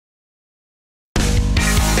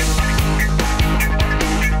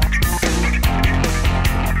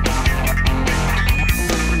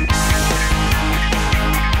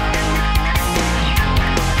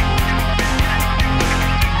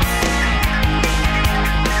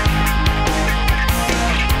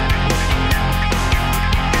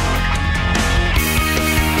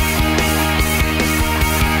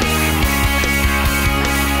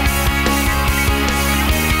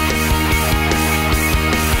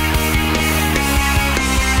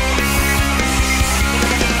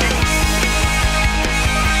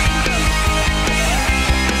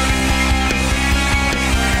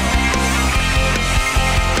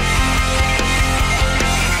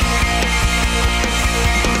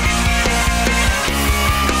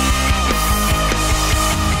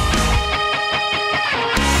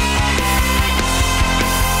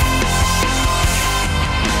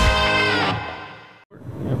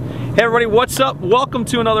everybody, what's up? Welcome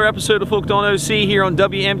to another episode of Hooked on OC here on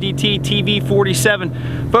WMDT TV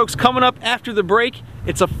 47. Folks, coming up after the break,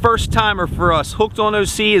 it's a first timer for us. Hooked on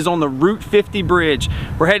OC is on the Route 50 bridge.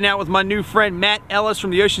 We're heading out with my new friend Matt Ellis from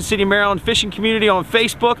the Ocean City, Maryland fishing community on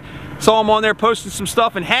Facebook. Saw him on there posting some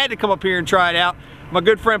stuff and had to come up here and try it out. My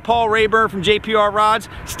good friend Paul Rayburn from JPR Rods.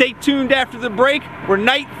 Stay tuned after the break. We're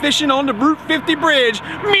night fishing on the Route 50 bridge.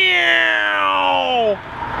 Meow!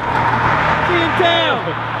 See you in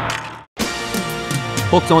town.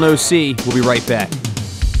 Hooked on OC, we'll be right back.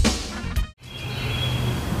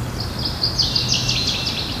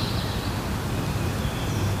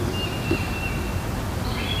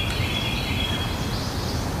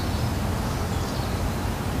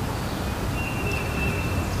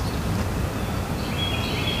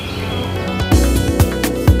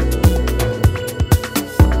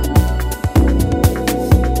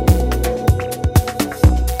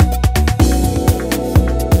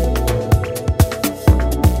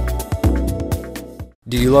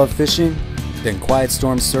 Do you love fishing? Then Quiet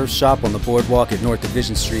Storm Surf Shop on the boardwalk at North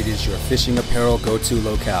Division Street is your fishing apparel go-to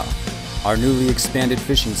locale. Our newly expanded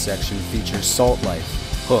fishing section features Salt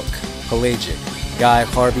Life, Hook, Pelagic, Guy,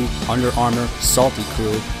 Harvey, Under Armour, Salty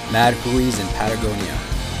Crew, Mad Hueys, and Patagonia.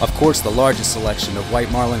 Of course, the largest selection of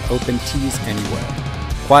white marlin open tees anywhere.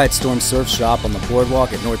 Quiet Storm Surf Shop on the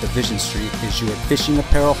boardwalk at North Division Street is your fishing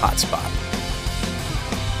apparel hotspot.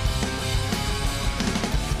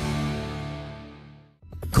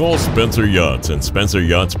 Call Spencer Yachts and Spencer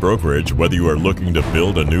Yachts Brokerage whether you are looking to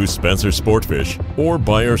build a new Spencer Sportfish or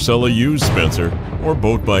buy or sell a used Spencer or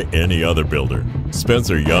boat by any other builder.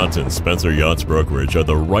 Spencer Yachts and Spencer Yachts Brokerage are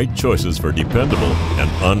the right choices for dependable and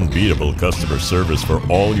unbeatable customer service for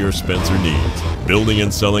all your Spencer needs. Building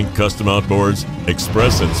and selling custom outboards,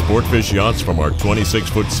 express and sportfish yachts from our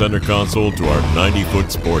 26-foot center console to our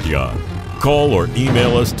 90-foot sport yacht. Call or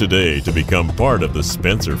email us today to become part of the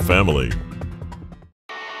Spencer family.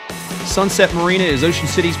 Sunset Marina is Ocean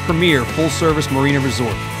City's premier full-service marina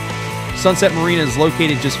resort. Sunset Marina is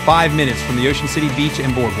located just 5 minutes from the Ocean City beach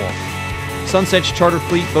and boardwalk. Sunset's charter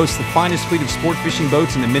fleet boasts the finest fleet of sport fishing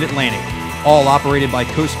boats in the Mid-Atlantic, all operated by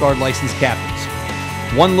Coast Guard licensed captains.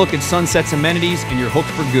 One look at Sunset's amenities and you're hooked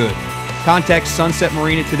for good. Contact Sunset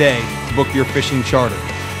Marina today to book your fishing charter.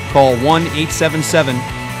 Call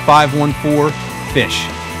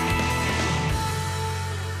 1-877-514-FISH.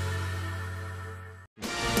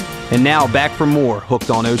 And now back for more Hooked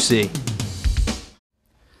on OC.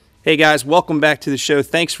 Hey guys, welcome back to the show.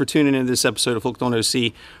 Thanks for tuning into this episode of Hooked on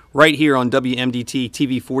OC right here on WMDT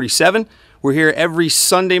TV 47. We're here every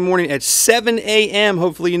Sunday morning at 7 a.m.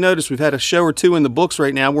 Hopefully you noticed we've had a show or two in the books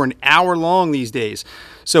right now. We're an hour long these days.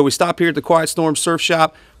 So we stop here at the Quiet Storm Surf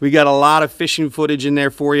Shop. We got a lot of fishing footage in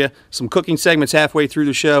there for you, some cooking segments halfway through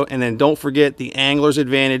the show, and then don't forget the Angler's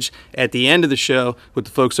Advantage at the end of the show with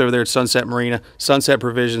the folks over there at Sunset Marina, Sunset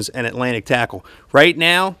Provisions, and Atlantic Tackle. Right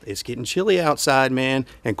now, it's getting chilly outside, man,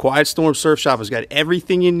 and Quiet Storm Surf Shop has got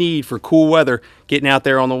everything you need for cool weather getting out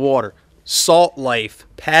there on the water. Salt Life,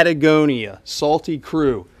 Patagonia, Salty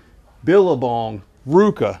Crew, Billabong,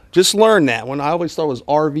 Ruka. Just learn that one. I always thought it was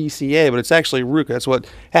RVCA, but it's actually Ruka. That's what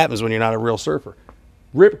happens when you're not a real surfer.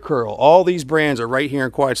 Rip Curl. All these brands are right here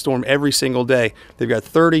in Quiet Storm every single day. They've got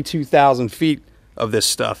 32,000 feet of this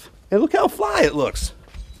stuff. And look how fly it looks.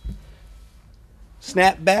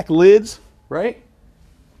 Snapback lids, right?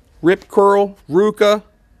 Rip Curl, Ruka,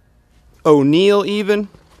 O'Neill even.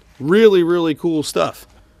 Really, really cool stuff.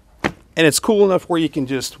 And it's cool enough where you can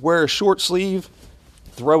just wear a short sleeve,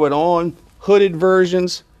 throw it on, hooded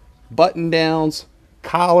versions, button downs,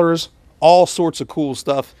 collars, all sorts of cool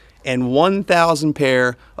stuff, and 1,000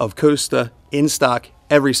 pair of Costa in stock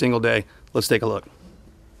every single day. Let's take a look.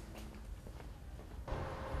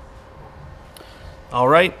 All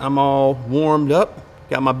right, I'm all warmed up.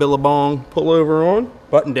 Got my Billabong pullover on,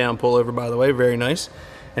 button down pullover by the way, very nice.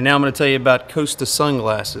 And now I'm going to tell you about Costa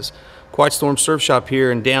sunglasses. Quiet Storm Surf Shop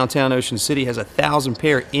here in downtown Ocean City has 1,000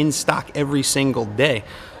 pair in stock every single day.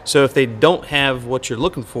 So if they don't have what you're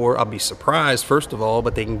looking for, I'll be surprised first of all,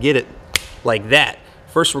 but they can get it like that.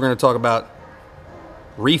 First we're going to talk about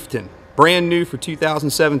Reefton. Brand new for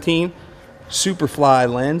 2017.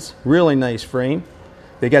 Superfly lens, really nice frame.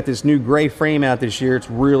 They got this new gray frame out this year. It's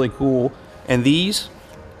really cool. And these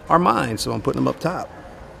are mine, so I'm putting them up top.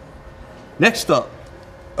 Next up,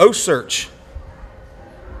 O-Search.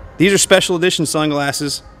 These are special edition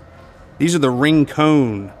sunglasses. These are the ring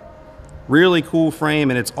cone. Really cool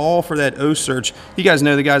frame, and it's all for that O-Search. You guys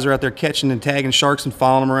know the guys are out there catching and tagging sharks and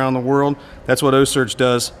following them around the world. That's what O-Search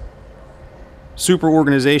does. Super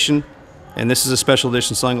organization, and this is a special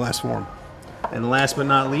edition sunglass for them. And last but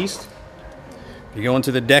not least, You're going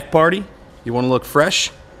to the deck party, you want to look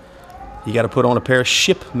fresh, you got to put on a pair of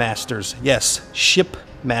Shipmasters. Yes,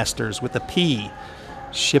 Shipmasters with a P.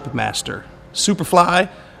 Shipmaster. Superfly,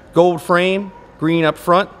 gold frame, green up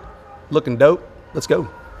front, looking dope. Let's go.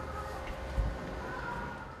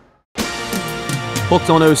 Hooked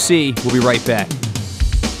on OC, we'll be right back.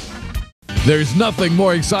 There's nothing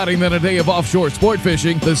more exciting than a day of offshore sport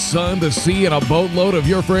fishing. The sun, the sea, and a boatload of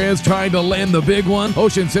your friends trying to land the big one.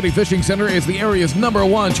 Ocean City Fishing Center is the area's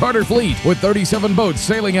 #1 charter fleet with 37 boats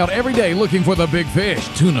sailing out every day looking for the big fish.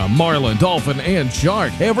 Tuna, marlin, dolphin, and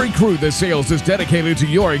shark. Every crew that sails is dedicated to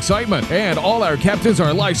your excitement. And all our captains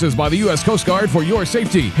are licensed by the U.S. Coast Guard for your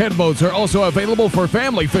safety. Head boats are also available for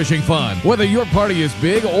family fishing fun. Whether your party is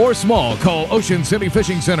big or small, call Ocean City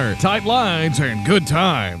Fishing Center. Tight lines and good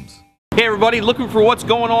times. Hey everybody, looking for what's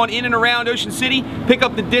going on in and around Ocean City? Pick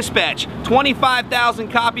up the Dispatch. 25,000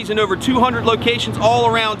 copies in over 200 locations all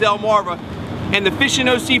around Delmarva. And the Fishin'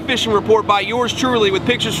 OC Fishing Report by yours truly with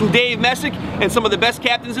pictures from Dave Messick and some of the best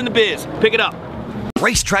captains in the biz. Pick it up.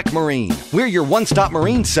 Racetrack Marine. We're your one-stop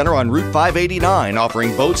marine center on Route 589,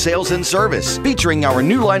 offering boat sales and service, featuring our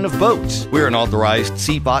new line of boats. We're an authorized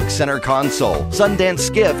Seafox Center Console, Sundance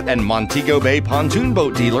Skiff, and Montego Bay Pontoon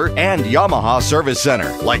Boat Dealer, and Yamaha Service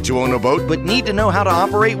Center. Like to own a boat but need to know how to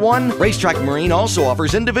operate one? Racetrack Marine also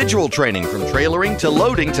offers individual training from trailering to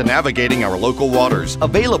loading to navigating our local waters.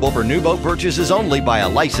 Available for new boat purchases only by a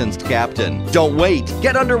licensed captain. Don't wait.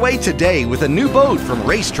 Get underway today with a new boat from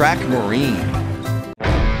Racetrack Marine.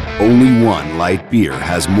 Only one light beer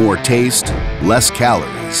has more taste, less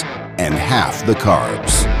calories, and half the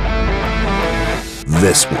carbs.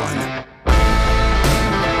 This one.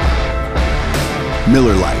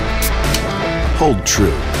 Miller Lite. Hold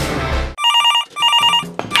true.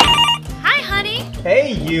 Hi, honey.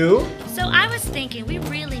 Hey, you. So I was thinking we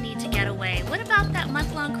really need to get away. What about that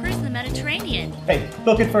month-long cruise in the Mediterranean? Hey,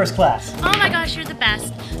 book it first class. Oh my gosh, you're the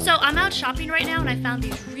best. So I'm out shopping right now and I found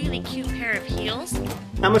these really cute pair of heels.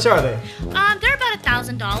 How much are they? They're about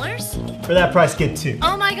 $1,000. For that price, get two.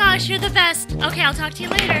 Oh my gosh, you're the best. Okay, I'll talk to you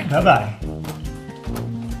later. Bye-bye.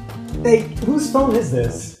 Hey, whose phone is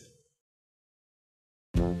this?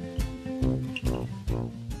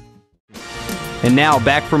 And now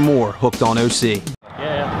back for more Hooked on OC.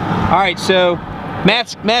 Yeah. All right, so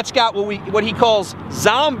Matt's got what he calls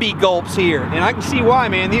zombie gulps here, and I can see why,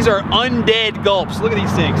 man. These are undead gulps. Look at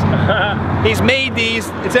these things. He's made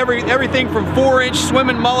these. It's everything from 4-inch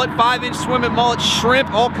swimming mullet, 5-inch swimming mullet,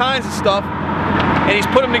 shrimp, all kinds of stuff, and he's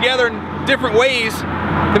put them together in different ways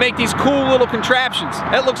to make these cool little contraptions.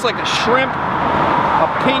 That looks like a shrimp, a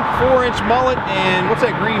pink 4-inch mullet, and what's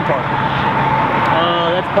that green part?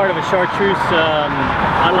 That's part of a chartreuse,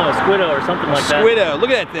 I don't know, a squiddo or something like that. Squiddo. Look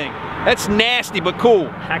at that thing. That's nasty but cool.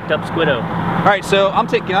 Hacked up squiddo. All right, so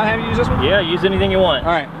can I have you use this one? Yeah, use anything you want.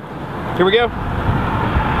 All right, here we go.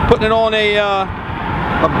 Putting it on a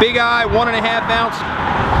big eye 1.5 ounce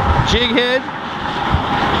jig head.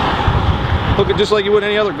 Hook it just like you would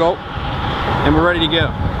any other gulp, and we're ready to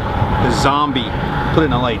go. The zombie. Put it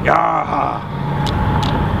in a light. Ah.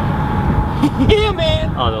 Yeah,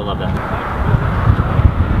 man. Oh, they'll love that.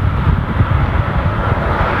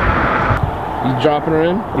 You dropping her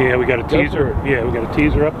in? Yeah, we got a teaser. Yeah, we got a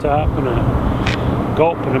teaser up top and a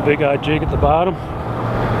gulp and a big eye jig at the bottom. They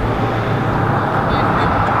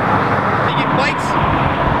get bites?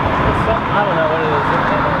 I don't know what it is.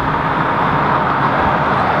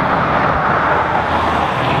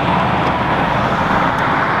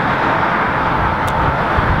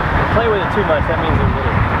 Play with it too much, that means they're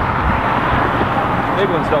little. Big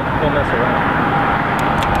ones don't mess around.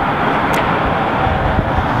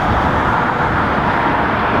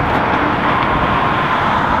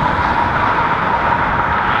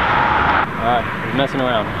 Alright, he's messing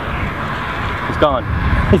around. He's gone.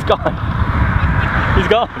 He's gone. He's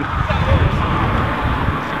gone.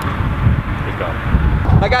 He's gone.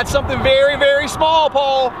 I got something very, very small,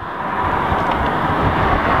 Paul.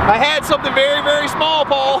 I had something very, very small,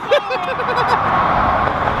 Paul.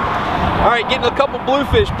 All right, getting a couple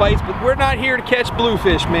bluefish bites, but we're not here to catch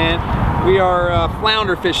bluefish, man. We are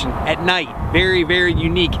flounder fishing at night. Very, very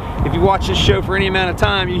unique. If you watch this show for any amount of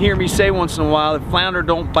time, you hear me say once in a while that flounder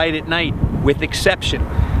don't bite at night, with exception.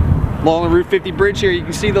 Along the Route 50 bridge here, you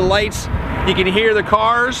can see the lights, you can hear the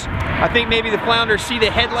cars. I think maybe the flounder see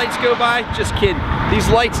the headlights go by. Just kidding. These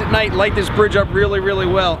lights at night light this bridge up really, really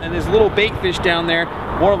well. And there's little bait fish down there,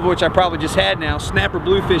 one of which I probably just had now. Snapper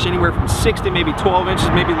bluefish, anywhere from 6 to maybe 12 inches,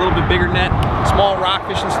 maybe a little bit bigger net. Small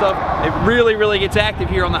rockfish and stuff. It really, really gets active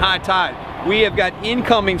here on the high tide. We have got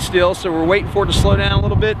incoming still, so we're waiting for it to slow down a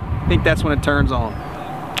little bit. I think that's when it turns on.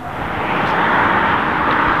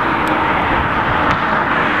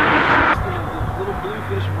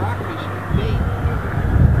 rockfish bait.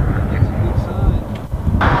 That's a good sign.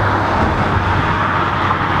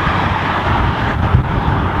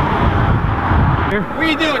 What are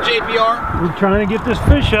you doing, JPR? We're trying to get this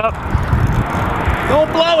fish up.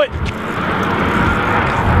 Don't blow it.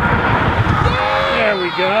 There we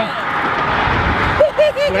go.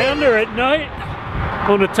 Flounder at night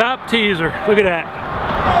on the top teaser. Look at that.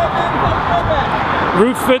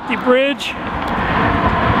 Route 50 bridge.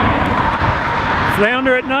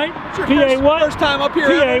 Flounder at night. PA what? First time up here.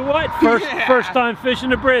 PA what? First time fishing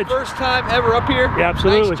the bridge. First time ever up here. Yeah,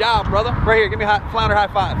 absolutely. Nice job, brother. Right here, give me a flounder high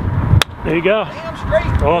five. There you go. Damn straight.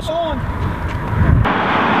 Awesome. Keep on.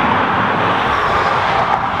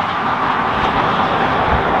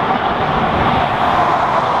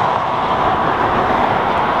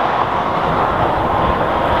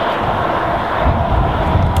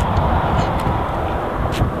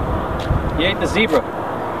 He ate the zebra.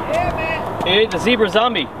 Yeah, man. He ate the zebra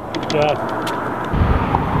zombie. God.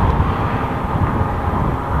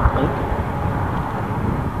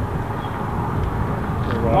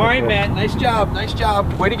 All right, Matt. Nice job. Nice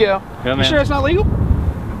job. Way to go. Yeah, You man. sure it's not legal?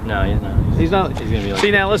 No, he's not. He's not. He's gonna be like. See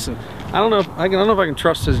now, listen. I don't know if I can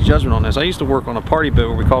trust his judgment on this. I used to work on a party boat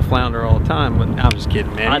where we call flounder all the time, but I'm just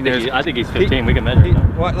kidding, man. I think he's 15. We can measure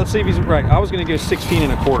him. Well, let's see if he's right. I was going to go 16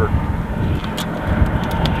 1/4.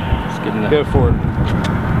 It's good enough. Go for it.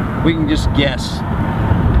 We can just guess.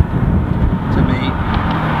 To me.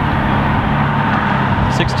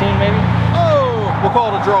 16 maybe? Oh, we'll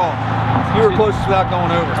call it a draw. You were closest without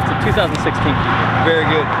going over. That's a 2016. Very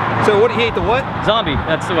good. So what, he ate the what? Zombie.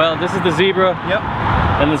 That's, well, this is the zebra. Yep.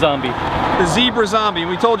 And the zombie. The zebra zombie.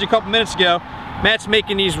 We told you a couple minutes ago, Matt's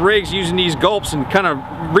making these rigs using these gulps and kind of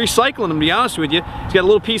recycling them, to be honest with you. He's got a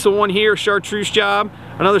little piece of one here, chartreuse job,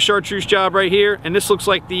 another chartreuse job right here, and this looks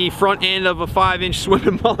like the front end of a 5-inch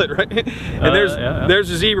swimming mullet, right? And there's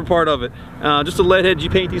the zebra part of it. Just a lead head. Did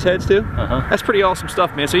you paint these heads too? That's pretty awesome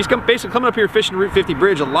stuff, man. So he's basically coming up here fishing Route 50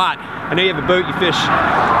 bridge a lot. I know you have a boat you fish.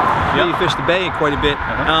 Yeah, you fish the bay quite a bit.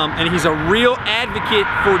 And he's a real advocate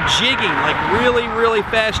for jigging, like really, really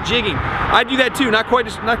fast jigging. I do that too, not quite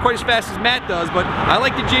as fast as Matt does, but I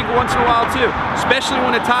like to jig once in a while too, especially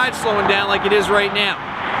when the tide's slowing down like it is right now.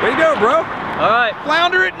 Way to go, bro. All right.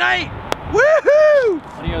 Flounder at night. Woohoo!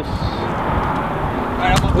 Adios.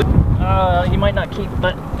 He might not keep,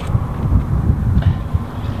 but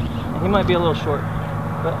he might be a little short.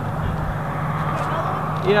 But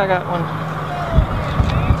yeah, I got one.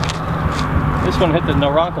 This one hit the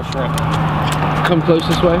Naranka shrimp. Come close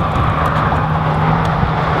this way.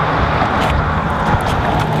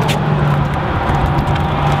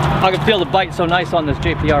 I can feel the bite so nice on this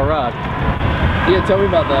JPR rod. Yeah, tell me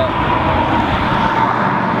about that.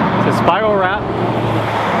 It's a spiral wrap.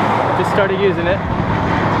 Just started using it.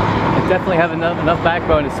 I definitely have enough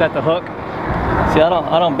backbone to set the hook. See, I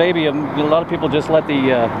don't baby them. A lot of people just let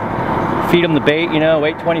the feed them the bait, you know,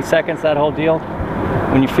 wait 20 seconds, that whole deal.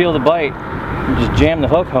 When you feel the bite, you just jam the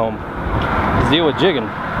hook home. Just deal with jigging.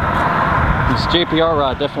 This JPR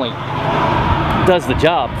rod definitely does the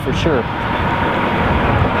job for sure.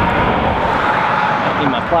 I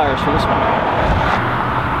need my pliers for this one.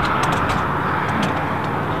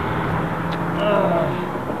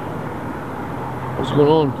 What's going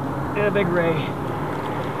on? Get a big ray.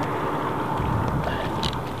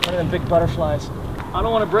 One of them big butterflies. I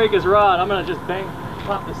don't want to break his rod. I'm gonna just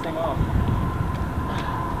pop this thing off.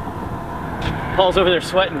 Paul's over there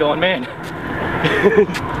sweating, going, man.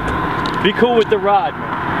 Be cool with the rod,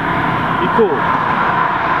 man. Be cool.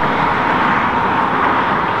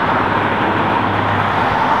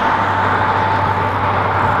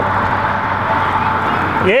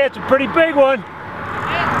 Yeah, it's a pretty big one.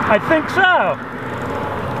 I think so.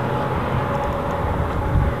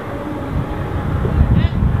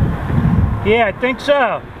 Yeah, I think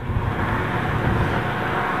so.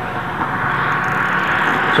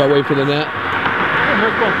 So I wait for the net.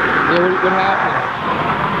 Yeah, what happened?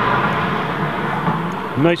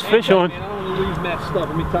 nice fish on. Man, I don't want to lose Matt's stuff.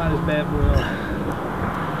 Let me tie this bad boy up.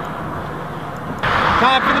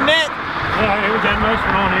 Time for the net. Yeah, here we got a nice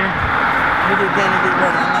one on here.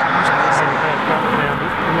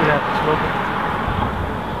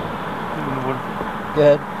 Go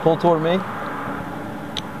ahead. Pull toward me.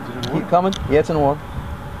 Keep coming. Yeah, it's in the water.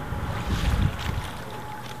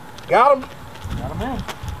 Got him. Got him in.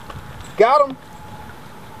 Got him.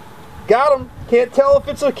 Got him. Can't tell if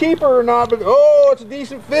it's a keeper or not, but oh, it's a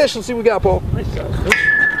decent fish. Let's see what we got, Paul. Nice size fish.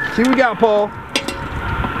 See what we got, Paul.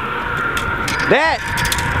 That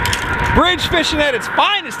bridge fishing at its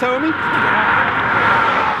finest, homie.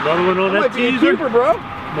 Another one on that might be a teaser. keeper, bro.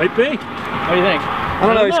 Might be. What do you think? I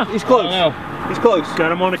don't know. He's close. I don't know. He's close.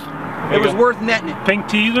 Got him on it. It was worth netting it. Pink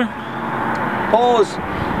teaser. Paul is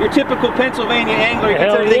your typical Pennsylvania angler. He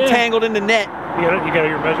gets everything tangled in the net. You got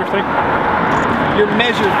your measure thing? Your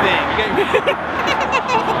measure thing.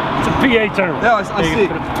 It's a PA term. No, I see.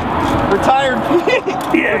 Retired PA.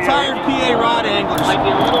 Retired PA rod anglers. Might be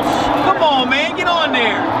a little. Come on, man, get on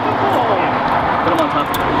there. Put him on top.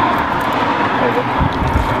 There you go.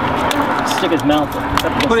 Stick his mouth.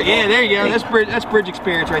 Put it in. There you go. That's bridge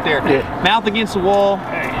experience right there. Yeah. Mouth against the wall.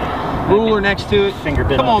 Ruler next to it. Finger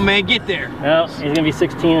bit. Come on, man, get there. No, he's gonna be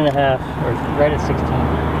 16 and a half, or right at 16.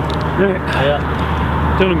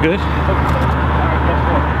 Yeah. Doing good.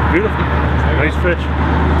 Beautiful. Nice fish.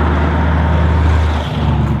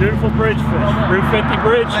 Beautiful bridge fish. Route 50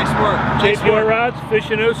 bridge. Nice work. JPR rods,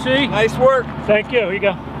 fishing OC. Nice work. Thank you. Here you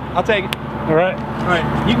go. I'll take it. All right. All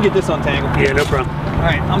right. You can get this untangled. Yeah, no problem. All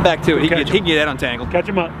right, I'm back to it. He can get that untangled. Catch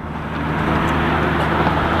him up.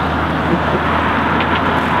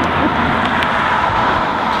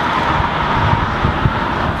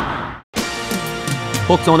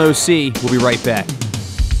 Hooked on OC. We'll be right back.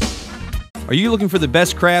 Are you looking for the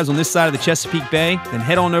best crabs on this side of the Chesapeake Bay? Then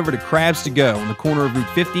head on over to Crabs to Go on the corner of Route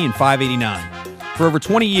 50 and 589. For over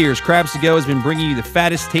 20 years, Crabs to Go has been bringing you the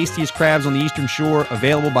fattest, tastiest crabs on the Eastern Shore,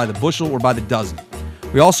 available by the bushel or by the dozen.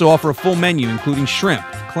 We also offer a full menu including shrimp,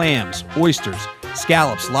 clams, oysters,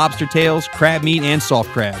 scallops, lobster tails, crab meat, and soft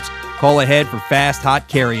crabs. Call ahead for fast, hot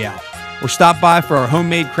carry-out. Or stop by for our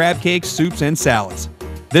homemade crab cakes, soups, and salads.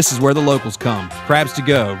 This is where the locals come. Crabs to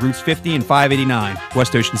Go, routes 50 and 589,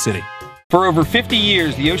 West Ocean City. For over 50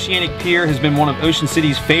 years, the Oceanic Pier has been one of Ocean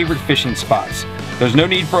City's favorite fishing spots. There's no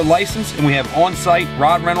need for a license, and we have on-site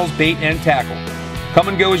rod rentals, bait, and tackle. Come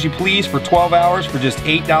and go as you please for 12 hours for just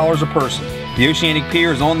 $8 a person. The Oceanic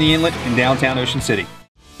Pier is on the inlet in downtown Ocean City.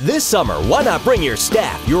 This summer, why not bring your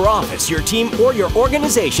staff, your office, your team, or your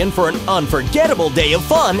organization for an unforgettable day of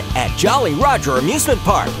fun at Jolly Roger Amusement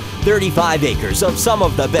Park. 35 acres of some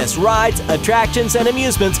of the best rides, attractions, and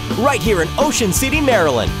amusements right here in Ocean City,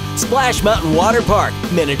 Maryland. Splash Mountain Water Park,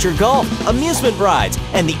 miniature golf, amusement rides,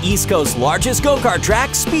 and the East Coast's largest go-kart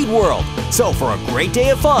track, Speed World. So for a great day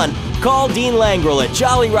of fun, call Dean Langrel at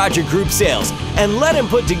Jolly Roger Group Sales and let him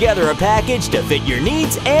put together a package to fit your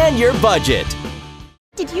needs and your budget.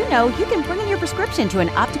 Did you know you can bring in your prescription to an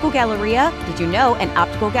optical galleria? Did you know an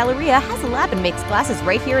optical galleria has a lab and makes glasses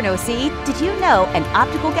right here in OC? Did you know an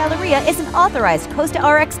optical galleria is an authorized Costa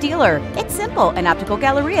RX dealer? It's simple. An optical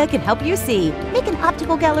galleria can help you see. Make an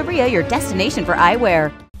optical galleria your destination for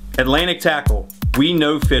eyewear. Atlantic Tackle. We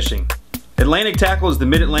know fishing. Atlantic Tackle is the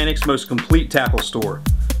Mid-Atlantic's most complete tackle store,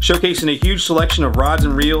 showcasing a huge selection of rods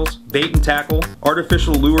and reels, bait and tackle,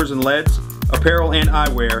 artificial lures and leads, apparel and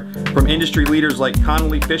eyewear from industry leaders like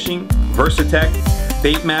Connolly Fishing, Versatech,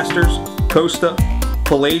 Bait Masters, Costa,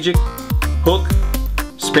 Pelagic, Hook,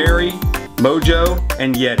 Sperry, Mojo,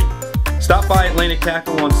 and Yeti. Stop by Atlantic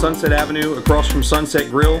Tackle on Sunset Avenue across from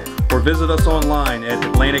Sunset Grill or visit us online at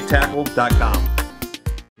atlantictackle.com.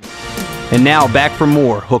 And now back for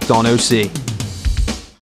more Hooked on OC.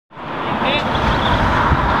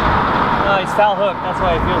 No, he's foul hooked, that's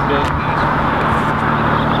why it feels good.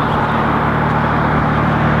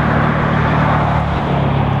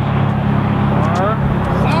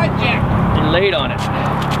 Laid on it. It's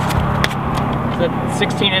that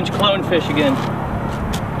 16-inch clone fish again.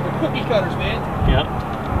 The cookie cutters, man. Yep.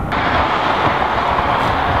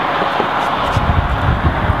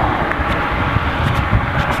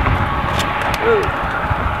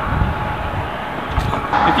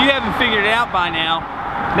 If you haven't figured it out by now,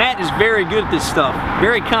 Matt is very good at this stuff.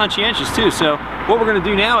 Very conscientious too. So what we're going to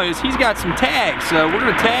do now is he's got some tags. So we're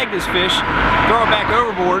going to tag this fish, throw it back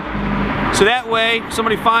overboard. So that way, if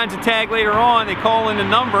somebody finds a tag later on, they call in the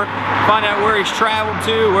number, find out where he's traveled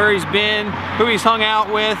to, where he's been, who he's hung out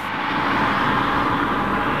with.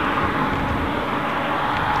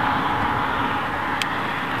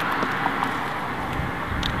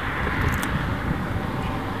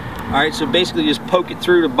 All right, so basically just poke it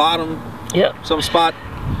through the bottom, some spot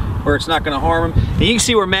where it's not going to harm him. And you can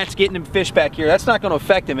see where Matt's getting the fish back here. That's not going to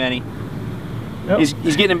affect him any. Nope. He's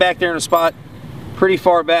getting him back there in a spot pretty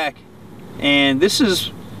far back. And this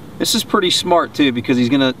is pretty smart too, because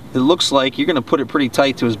it looks like you're gonna put it pretty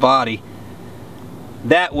tight to his body.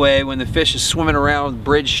 That way, when the fish is swimming around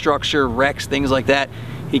bridge structure, wrecks, things like that,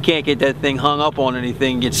 he can't get that thing hung up on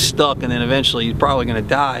anything, get stuck, and then eventually he's probably gonna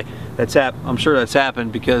die. I'm sure that's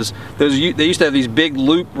happened, because they used to have these big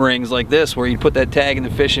loop rings like this where you'd put that tag in the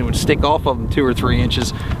fish and it would stick off of them 2 or 3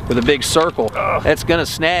 inches with a big circle. That's gonna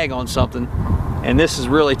snag on something, and this is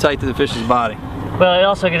really tight to the fish's body. Well, it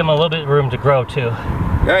also gives them a little bit of room to grow too.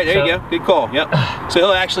 All right, there you go. Good call. Yep. So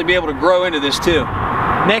he'll actually be able to grow into this too.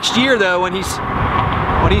 Next year, though, when he's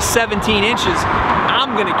 17 inches,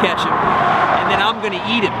 I'm gonna catch him, and then I'm gonna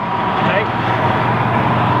eat him. Okay.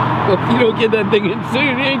 Well, if you don't get that thing in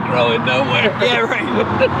soon, he ain't growing nowhere. Yeah, right.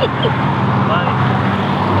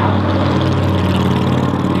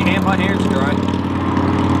 My hair's dry.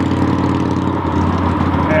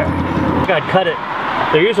 I'd cut it.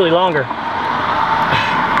 They're usually longer.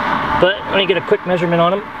 But let me get a quick measurement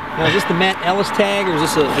on them. Now, is this the Matt Ellis tag, or is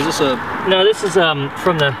this a? No, this is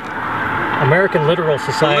from the American Literal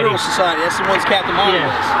Society. The Literal Society. That's the ones Captain Marvel was.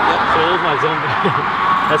 Yep. So there's my zombie.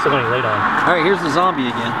 That's the one he laid on. All right, here's the zombie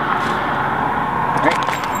again. All right.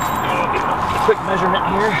 Quick measurement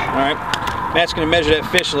here. All right. Matt's gonna measure that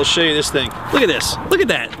fish, and let's show you this thing. Look at this. Look at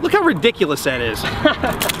that. Look how ridiculous that is.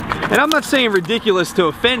 And I'm not saying ridiculous to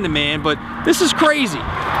offend the man, but this is crazy.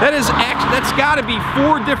 That's gotta be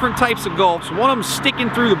 4 different types of gulps. One of them sticking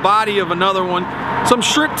through the body of another one. Some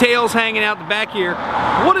strip tails hanging out the back here.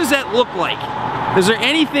 What does that look like? Is there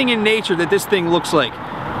anything in nature that this thing looks like?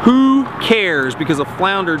 Who cares, because a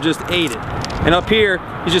flounder just ate it. And up here,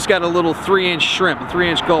 he's just got a little 3-inch shrimp, a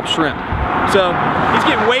 3-inch gulp shrimp. So he's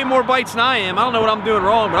getting way more bites than I am. I don't know what I'm doing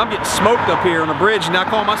wrong, but I'm getting smoked up here on the bridge, and I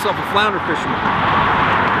call myself a flounder fisherman.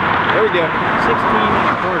 There we go.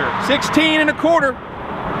 16 and a quarter.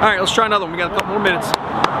 All right, let's try another one. We got a couple more minutes. Oh,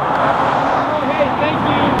 hey, thank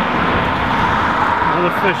you.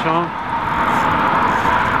 Another fish on.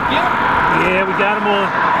 Yep. Yeah, we got him on.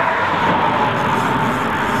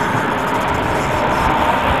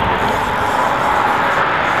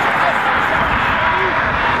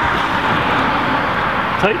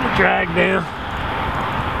 Tighten the drag down.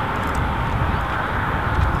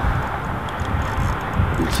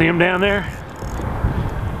 See him down there?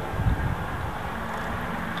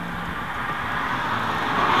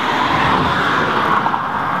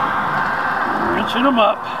 Reaching him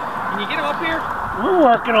up. Can you get him up here? We're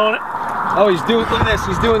working on it. Oh, he's doing, look at this.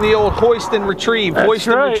 He's doing the old hoist and retrieve. That's Hoist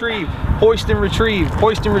and right. retrieve. Hoist and retrieve.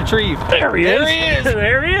 Hoist and retrieve. There he is. There he is.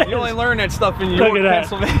 There he is. You only learn that stuff in New Look York, at that.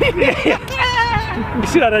 Pennsylvania. You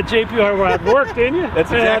see how that JPR rod worked, didn't you?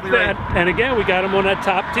 That's exactly right. And again, we got him on that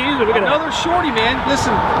top teaser. Look at Another shorty, man.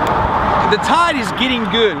 Listen, the tide is getting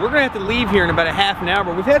good. We're going to have to leave here in about a half an hour,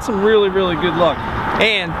 but we've had some really, really good luck.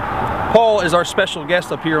 And Paul is our special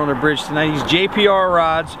guest up here on the bridge tonight. He's JPR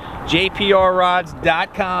Rods,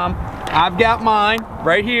 jprrods.com. I've got mine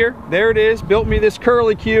right here. There it is. Built me this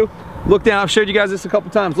curly Q. Look down. I've showed you guys this a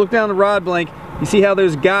couple times. Look down the rod blank. You see how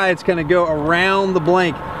those guides kind of go around the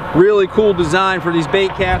blank. Really cool design for these bait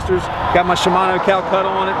casters. Got my Shimano Calcutta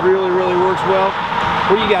on it. Really, really works well.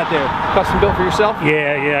 What do you got there? Custom built for yourself?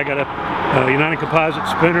 Yeah, I got a United Composite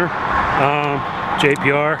spinner,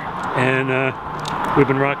 JPR, and we've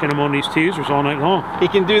been rocking them on these teasers all night long. He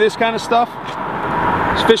can do this kind of stuff.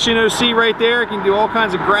 It's Fishing OC right there. He can do all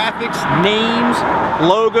kinds of graphics, names,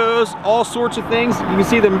 logos, all sorts of things. You can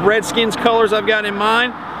see the Redskins colors I've got in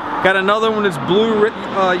mine. Got another one that's blue,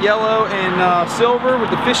 yellow, and silver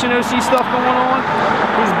with the Fishing OC stuff going on.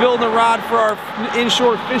 He's building a rod for our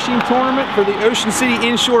inshore fishing tournament for the Ocean City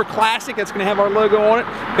Inshore Classic. That's going to have our logo on it.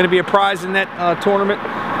 Going to be a prize in that tournament.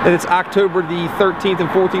 And it's October the 13th and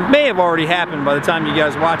 14th. May have already happened by the time you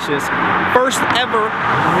guys watch this. First ever,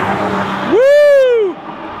 woo!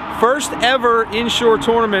 First ever inshore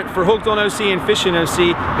tournament for Hooked on OC and Fishing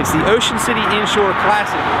OC. It's the Ocean City Inshore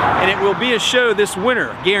Classic, and it will be a show this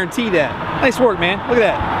winter. Guarantee that. Nice work, man. Look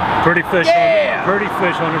at that. Pretty fish. Yeah! Pretty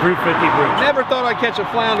fish on the Route 50 bridge. Never thought I'd catch a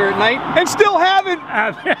flounder at night, and still haven't.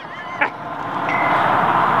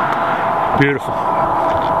 Beautiful.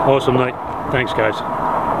 Awesome night. Thanks, guys.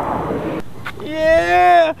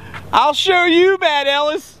 Yeah! I'll show you, Matt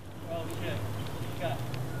Ellis.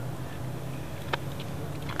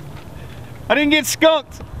 I didn't get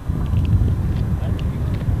skunked.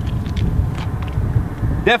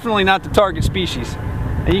 Definitely not the target species.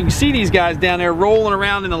 And you can see these guys down there rolling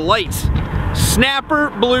around in the lights. Snapper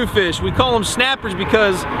bluefish. We call them snappers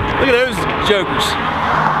because look at those jokers.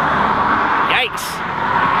 Yikes.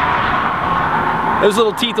 Those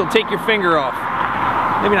little teeth will take your finger off.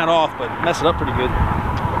 Maybe not off, but mess it up pretty good.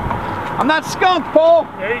 I'm not skunked, Paul.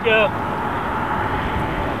 There you go.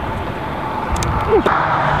 Ooh.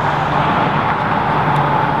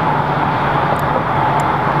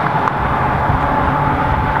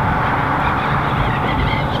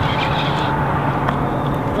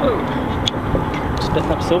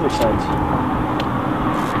 Spitting up silver sides.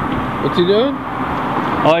 What's he doing?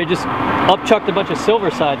 Oh, he just upchucked a bunch of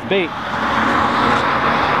silver sides bait.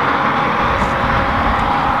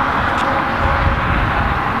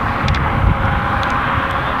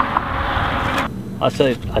 I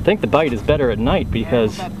think the bite is better at night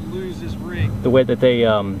because the way that they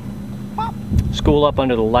school up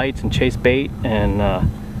under the lights and chase bait, and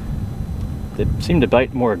they seem to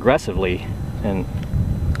bite more aggressively and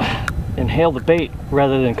inhale the bait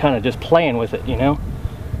rather than kind of just playing with it, you know.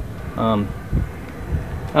 I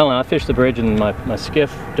don't know, I fish the bridge in my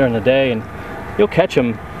skiff during the day and you'll catch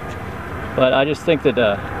them, but I just think that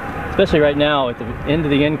especially right now at the end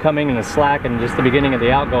of the incoming and the slack and just the beginning of the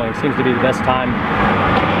outgoing seems to be the best time.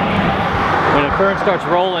 When the current starts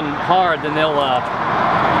rolling hard, then they'll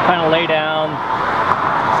kind of lay down,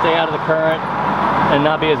 stay out of the current, and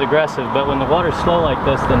not be as aggressive. But when the water's slow like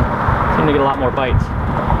this, then you seem to get a lot more bites.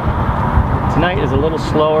 Tonight is a little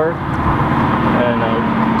slower and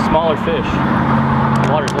smaller fish.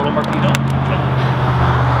 The water's a little murky.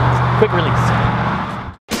 Quick release.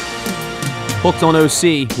 Hooked on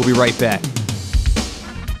OC, we'll be right back.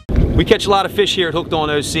 We catch a lot of fish here at Hooked on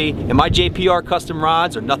OC, and my JPR custom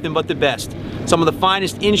rods are nothing but the best. Some of the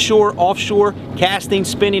finest inshore, offshore, casting,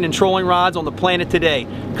 spinning, and trolling rods on the planet today.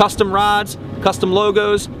 Custom rods, custom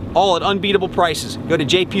logos, all at unbeatable prices. Go to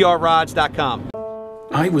jprrods.com.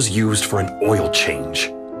 I was used for an oil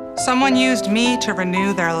change. Someone used me to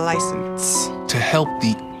renew their license. To help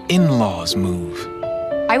the in-laws move.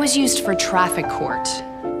 I was used for traffic court.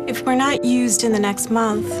 If we're not used in the next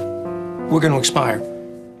month, we're going to expire.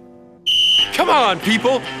 Come on,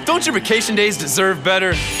 people! Don't your vacation days deserve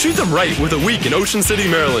better? Treat them right with a week in Ocean City,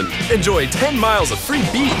 Maryland. Enjoy 10 miles of free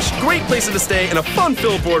beach, great places to stay, and a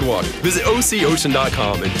fun-filled boardwalk. Visit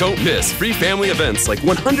OCOcean.com and don't miss free family events like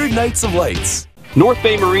 100 Nights of Lights. North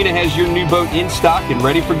Bay Marina has your new boat in stock and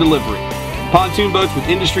ready for delivery. Pontoon boats with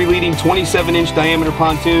industry-leading 27-inch diameter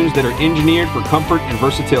pontoons that are engineered for comfort and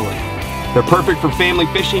versatility. They're perfect for family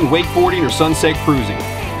fishing, wakeboarding, or sunset cruising.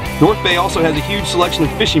 North Bay also has a huge selection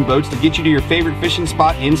of fishing boats to get you to your favorite fishing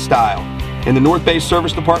spot in style. And the North Bay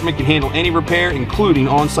Service Department can handle any repair, including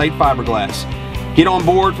on-site fiberglass. Get on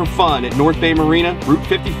board for fun at North Bay Marina, Route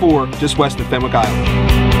 54, just west of Fenwick Island.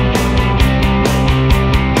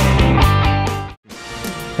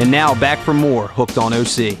 And now back for more Hooked on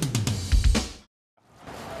OC.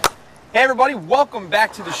 Hey everybody, welcome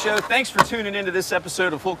back to the show. Thanks for tuning into this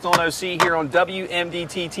episode of Hooked on OC here on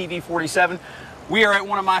WMDT TV 47. We are at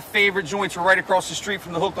one of my favorite joints. We're right across the street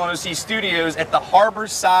from the Hooked on OC studios at the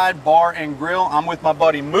Harborside Bar and Grill. I'm with my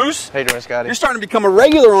buddy Moose. How you doing, Scotty? You're starting to become a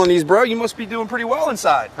regular on these, bro. You must be doing pretty well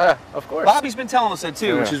inside. Of course. Bobby's been telling us that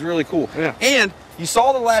too, which is really cool. Yeah. And you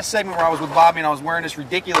saw the last segment where I was with Bobby and I was wearing this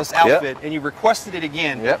ridiculous outfit, and you requested it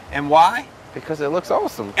again. Yep. And why? Because it looks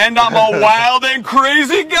awesome. And I'm a wild and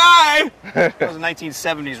crazy guy. That was a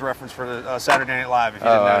 1970s reference for the Saturday Night Live, if you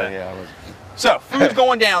didn't know that. Yeah. So, food's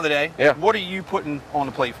going down today. Yeah. What are you putting on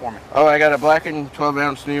the plate for me? Oh, I got a blackened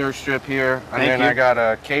 12-ounce New York strip here. And then I got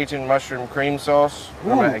a Cajun mushroom cream sauce.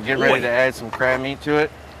 Ooh, I'm going to get ready to add some crab meat to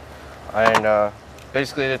it. And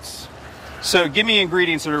basically it's... So give me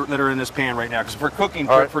ingredients that are in this pan right now, because for cooking,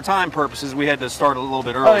 for time purposes, we had to start a little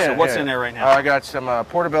bit early. Oh, yeah, so what's in there right now? I got some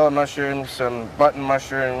portobello mushrooms, some button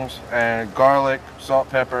mushrooms, and garlic, salt,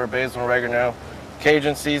 pepper, basil, oregano,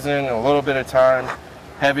 Cajun seasoning, a little bit of thyme,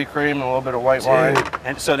 heavy cream, and a little bit of white wine.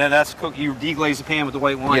 And so then that's cooked. You deglaze the pan with the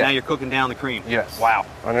white wine. Yeah. Now you're cooking down the cream. Yes. Wow.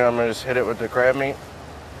 And then I'm going to just hit it with the crab meat.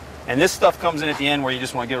 And this stuff comes in at the end where you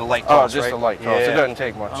just want to give it a light toss, just right? a light toss. Yeah. It doesn't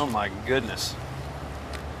take much. Oh my goodness.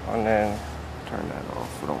 And then turn that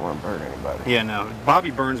off. We don't want to burn anybody. Yeah, no. Bobby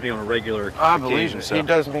burns me on a regular I believe occasion. it. So. He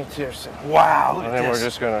does me too. So. Wow, look and at then this. we're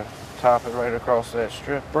just going to top it right across that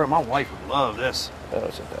strip. Bro, my wife would love this. Oh,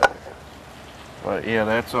 it's at that. But yeah,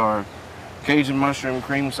 that's our Cajun mushroom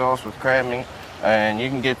cream sauce with crab meat. And you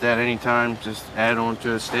can get that anytime. Just add on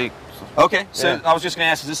to a steak. Okay, so I was just going to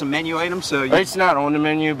ask, is this a menu item? So it's not on the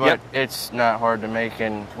menu, but it's not hard to make,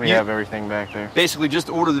 and we have everything back there. Basically, just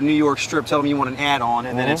order the New York strip, tell them you want an add-on,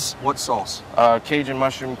 and then it's what sauce? Cajun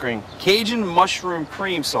mushroom cream. Cajun mushroom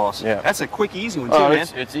cream sauce. Yeah. That's a quick, easy one, too, man.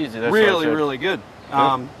 It's easy. That's really, really good.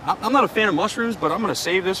 I'm not a fan of mushrooms, but I'm going to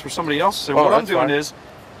save this for somebody else. So what I'm doing is,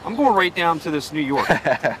 I'm going right down to this New York,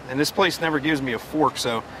 and this place never gives me a fork,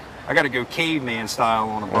 so I got to go caveman style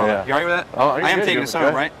on a bun. Yeah. You all right with that? Oh, I am taking this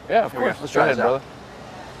home, right? Yeah, of course. Let's try this out.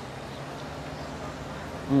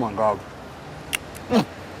 Oh my God.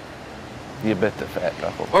 You bit the fat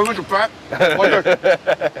knuckle. Oh, with the fat?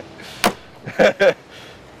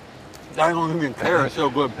 I don't even care. It's so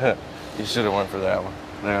good. You should have went for that one.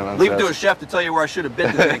 Yeah, leave it to a chef to tell you where I should have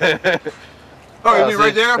bit the thing. Oh, you mean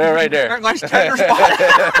right there? Yeah, right there. Nice tender spot.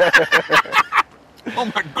 Oh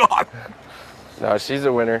my God. No, she's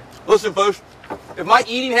a winner. Listen, folks, if my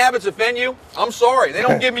eating habits offend you, I'm sorry. They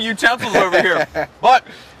don't give me utensils over here. But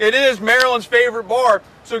it is Maryland's favorite bar,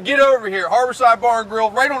 so get over here. Harborside Bar Grill,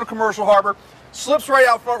 right on the commercial harbor. Slips right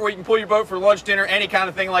out front where you can pull your boat for lunch, dinner, any kind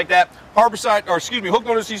of thing like that. Hooked on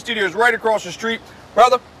OC Studios right across the street.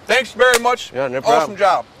 Brother, thanks very much. Yeah, no problem. Awesome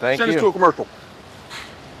job. Thank you. Send us to a commercial.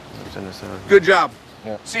 Send us out. Good job.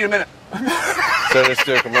 Yeah. See you in a minute. Send us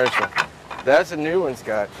to a commercial. That's a new one,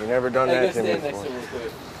 Scott. You've never done that to me before.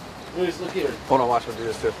 Look here. Hold on, watch me do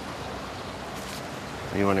this too.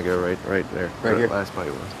 You want to go right there. Right here. Last bite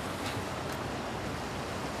was.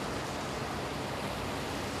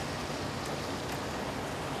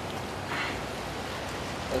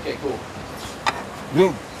 Okay, cool.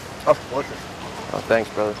 Oh, delicious. Oh, thanks,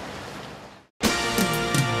 brother.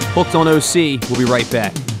 Hooked on OC, we'll be right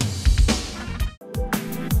back.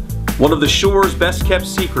 One of the shore's best kept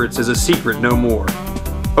secrets is a secret no more.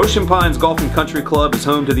 Ocean Pines Golf and Country Club is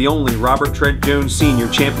home to the only Robert Trent Jones Sr.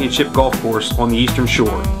 Championship golf course on the Eastern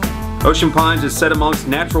Shore. Ocean Pines is set amongst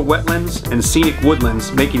natural wetlands and scenic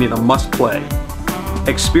woodlands, making it a must-play.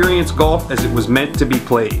 Experience golf as it was meant to be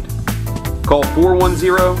played. Call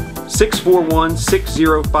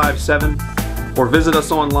 410-641-6057 or visit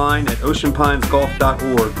us online at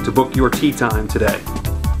oceanpinesgolf.org to book your tee time today.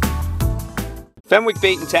 Fenwick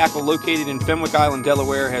Bait and Tackle, located in Fenwick Island,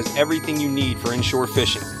 Delaware, has everything you need for inshore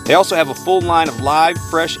fishing. They also have a full line of live,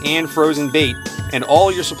 fresh, and frozen bait, and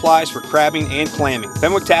all your supplies for crabbing and clamming.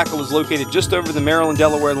 Fenwick Tackle is located just over the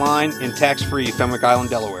Maryland-Delaware line in tax-free Fenwick Island,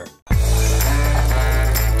 Delaware.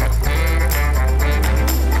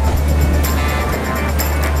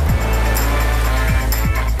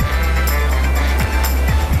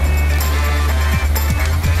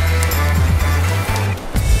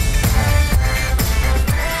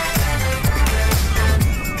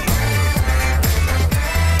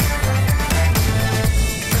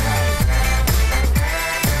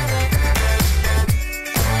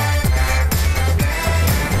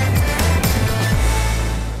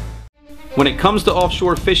 When it comes to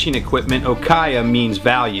offshore fishing equipment, Okaya means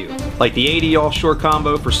value, like the 80 offshore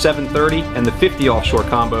combo for $730 and the 50 offshore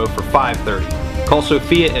combo for $530. Call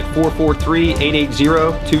Sophia at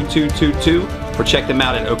 443-880-2222 or check them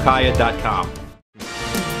out at okaya.com.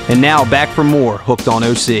 And now back for more Hooked on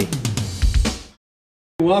OC.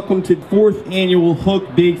 Welcome to the 4th annual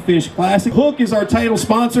Hook Big Fish Classic. Hook is our title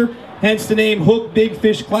sponsor, hence the name Hook Big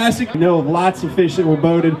Fish Classic. We know of lots of fish that were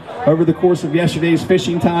boated over the course of yesterday's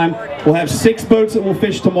fishing time. We'll have 6 boats that will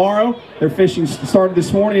fish tomorrow. Their fishing started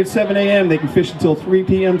this morning at 7 a.m. They can fish until 3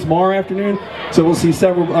 p.m. tomorrow afternoon. So we'll see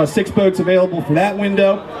 6 boats available for that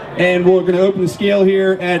window. And we're going to open the scale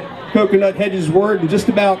here at Coconut Hedges Word in just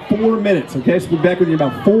about 4 minutes. Okay, so we'll be back with you in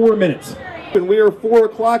about 4 minutes. And we are 4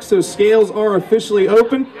 o'clock, so scales are officially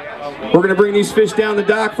open. We're going to bring these fish down the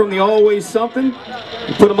dock from the Always Something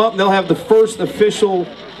and put them up, and they'll have the first official,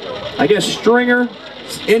 I guess, stringer,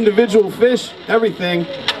 individual fish, everything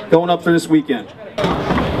going up for this weekend.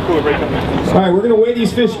 All right, we're going to weigh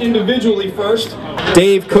these fish individually first.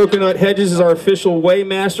 Dave Coconut Hedges is our official weigh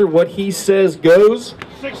master. What he says goes.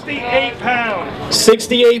 68 pounds.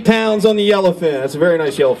 68 pounds on the yellowfin. That's a very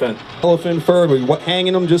nice yellowfin. Yellowfin fur, we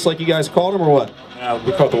hanging them just like you guys caught them, or what?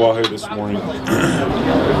 We caught the wahoo this morning and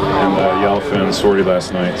yellowfin sortie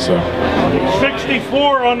last night. So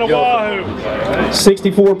 64 on the wahoo.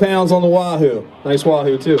 64 pounds on the wahoo. Nice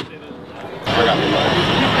wahoo too.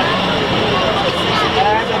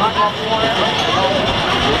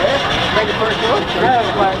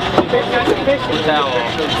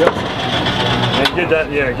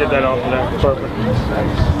 Get that off of that. Perfect.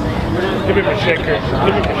 Give him a shaker.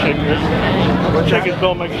 Give him a shaker. Check his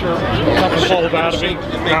bill, make sure nothing falls out of him.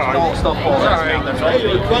 Stuff falls out.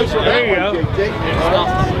 There you go.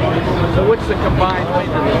 So what's the combined weight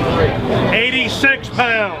of the 86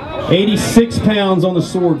 pounds. 86 pounds on the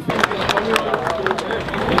swordfish.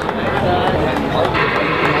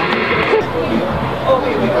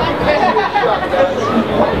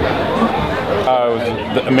 it was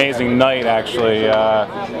an amazing night, actually.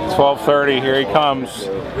 12:30, here he comes.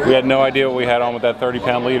 We had no idea what we had on with that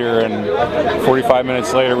 30-pound leader, and 45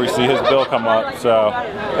 minutes later we see his bill come up. So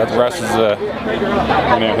that the rest is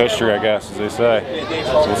history, I guess, as they say.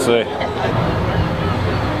 So we'll see.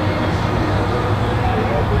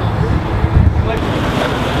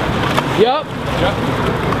 Yep.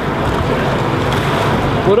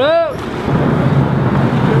 What up?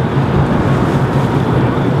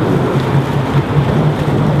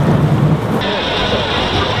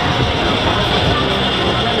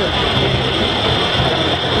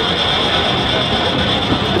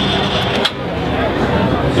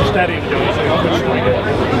 Steady, Joe. So you can swing it.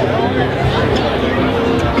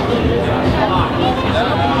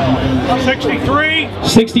 63.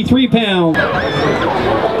 63 pounds.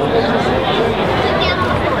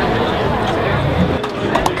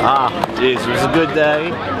 Geez, it was a good day.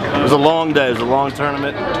 It was a long day. It was a long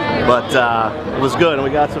tournament, but it was good. And we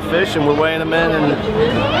got some fish, and we're weighing them in, and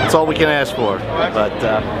that's all we can ask for. But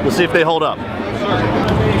we'll see if they hold up.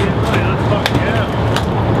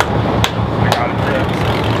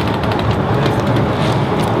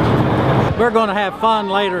 We're going to have fun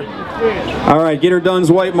later. All right, Get Her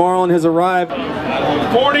Done's white marlin has arrived.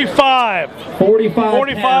 45. 45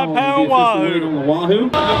 pound wahoo. Wahoo.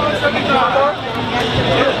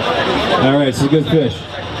 All right, it's a good fish.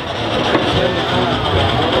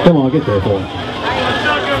 Come on, get there for him.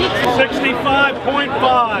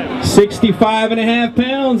 65.5. 65 and a half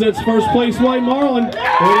pounds. That's first place white marlin. Way to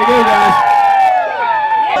go, guys.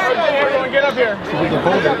 Get up here.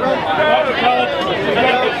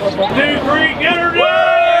 2, 3, get her done!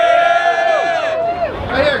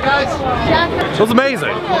 Right here, guys. It was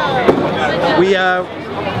amazing.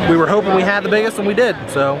 We were hoping we had the biggest, and we did.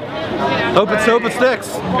 So hope it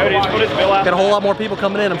sticks. Got a whole lot more people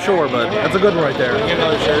coming in, I'm sure, but that's a good one right there.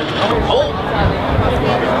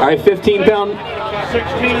 All right, 15 pound.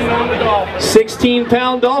 16 on the dolphin. 16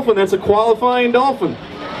 pound dolphin. That's a qualifying dolphin.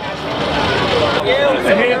 It's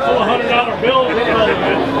a handful of $100 bills.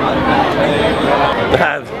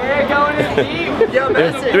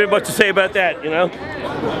 There ain't much to say about that, you know.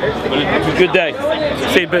 It's a good day.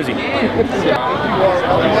 Stay busy.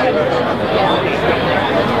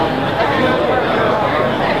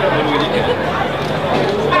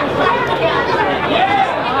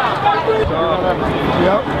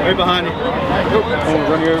 Yep. Right behind you. Oh,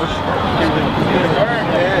 run you over.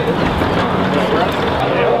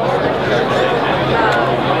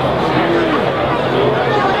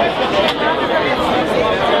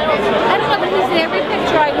 I don't know if he's in every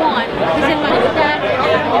picture I want. He's in my stack.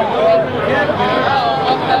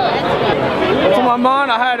 What's on my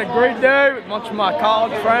mind? I had a great day with a bunch of my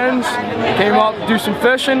college friends. Came up to do some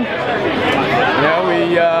fishing. You know,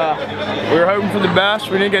 we were hoping for the best.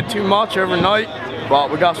 We didn't get too much overnight, but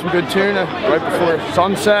we got some good tuna right before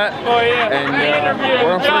sunset. And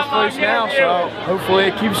we're in first place now, so hopefully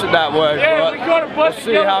it keeps it that way. But we'll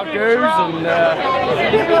see how it goes, and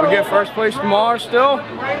we get first place tomorrow still.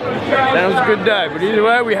 Then it was a good day, but either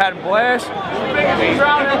way, we had a blast.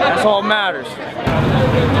 That's all that matters.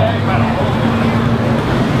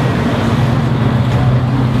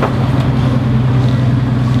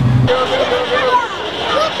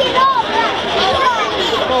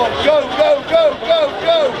 Go, go, go, go,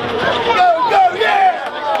 go! Go, go, yeah!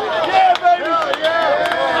 Yeah, baby! Yeah.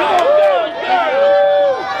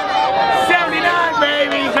 79,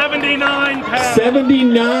 baby! 79 pounds.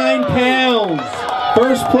 79 pounds.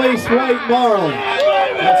 First place white marlin.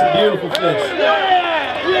 That's a beautiful fish.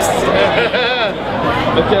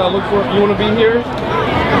 Okay, I'll look for it. You want to be here?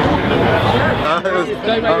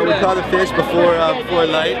 We caught the fish before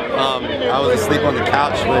light. I was asleep on the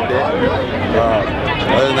couch for a bit.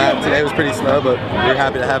 Other than that, today was pretty slow, but we're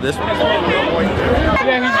happy to have this one.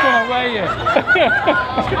 Yeah, he's going to weigh you.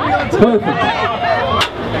 Perfect.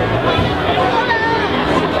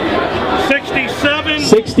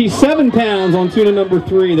 67 pounds on tuna number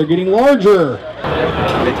 3. They're getting larger.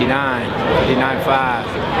 59, 59.5,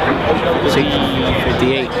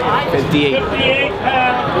 58, 58.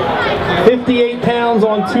 58 pounds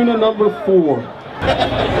on tuna number 4.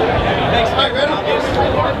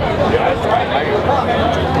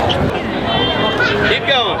 Keep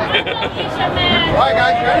going. All right,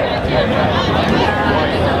 guys, ready?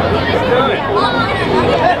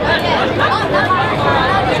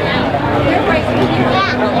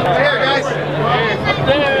 Here, guys.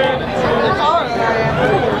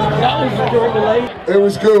 It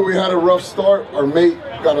was good. We had a rough start. Our mate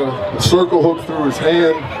got a circle hook through his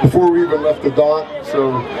hand before we even left the dock,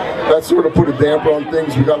 so that sort of put a damper on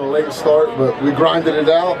things. We got a late start, but we grinded it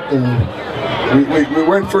out, and we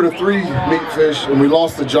went for the 3 meat fish, and we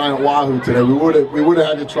lost the giant wahoo today. We would have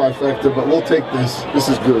had the trifecta, but we'll take this. This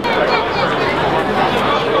is good.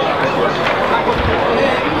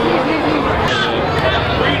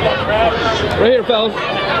 Right here, fellas.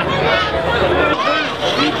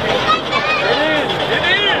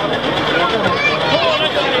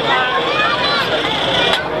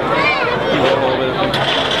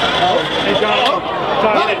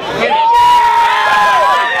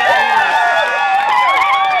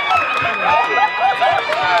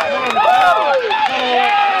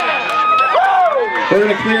 We're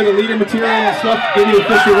going to clear the leader material and stuff. Give you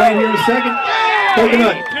official right here in a second.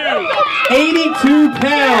 Coconut. 82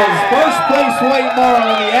 pounds. First place white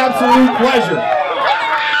marlin. The absolute pleasure.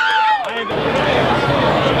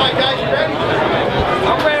 All right, guys, you ready?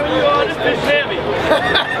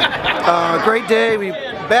 Great day.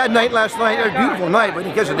 Bad night last night. A beautiful night, but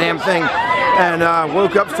didn't catch a damn thing. And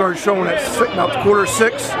woke up, started showing at about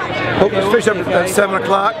 5:45. Hope to fish up at 7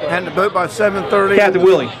 o'clock. Had the boat by 7:30. Captain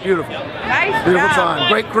Willie. Beautiful. Beautiful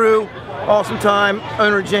time. Great crew. Awesome time.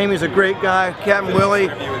 Owner Jamie's a great guy. Captain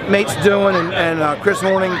Willie, mates doing, and Chris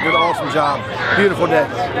Horning did an awesome job. Beautiful day.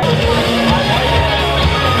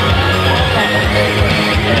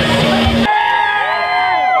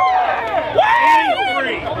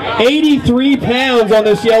 83 pounds on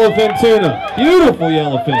this yellowfin tuna. Beautiful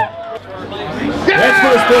yellowfin. That's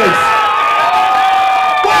first place.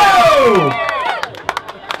 Whoa!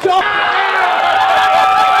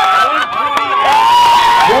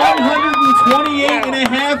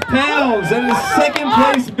 128.5 pounds. That is second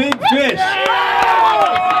place big fish.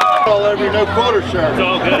 All over your no quarter shirt. It's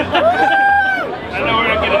all good. I know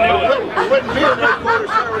we're gonna get a new one. It wouldn't be a no quarter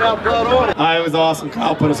shirt without blood on it. It was awesome.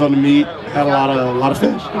 Kyle put us on the meat. Had a lot of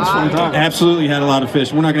fish. It was a fun time. Absolutely had a lot of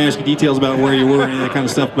fish. We're not going to ask you details about where you were and any of that kind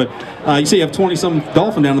of stuff, but you say you have 20-some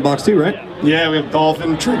dolphin down in the box too, right? Yeah, we have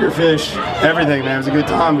dolphin, triggerfish, everything, man. It was a good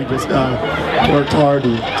time. We just worked hard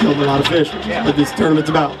and killed a lot of fish, which is what this tournament's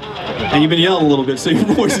about. And you've been yelling a little bit, so your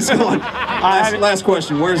voice is gone. Last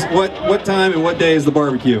question. What time and what day is the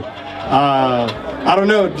barbecue? I don't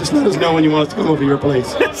know. Just let us know when you want us to come over to your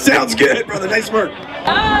place. Sounds good, brother. Nice work.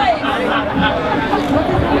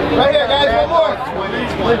 Right here, guys. One more.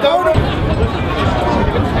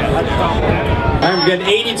 I'm getting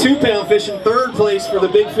 82-pound fish in third place for the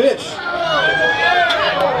big fish.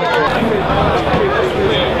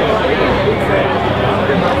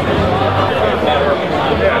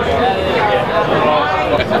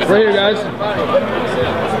 Right here, guys.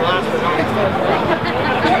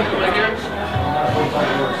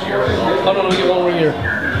 Hold on, let me get one right here.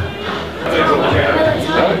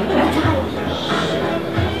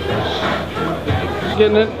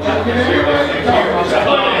 Getting it.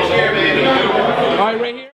 All right,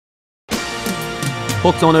 right here.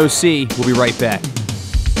 Hooked on OC. We'll be right back.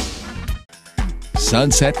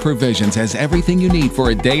 Sunset Provisions has everything you need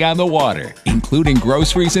for a day on the water, including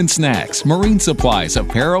groceries and snacks, marine supplies,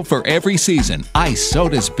 apparel for every season, ice,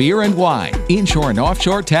 sodas, beer and wine, inshore and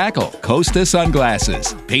offshore tackle, Costa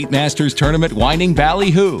sunglasses, Bait Masters Tournament whining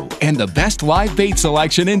ballyhoo, and the best live bait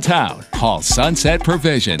selection in town. Call Sunset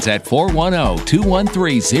Provisions at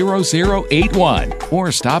 410-213-0081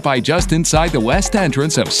 or stop by just inside the west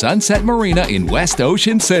entrance of Sunset Marina in West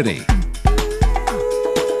Ocean City.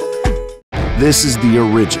 This is the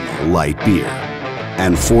original light beer.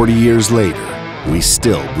 And 40 years later, we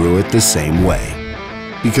still brew it the same way.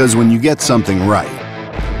 Because when you get something right,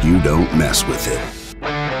 you don't mess with it.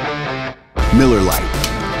 Miller Lite.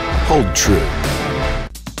 Hold true.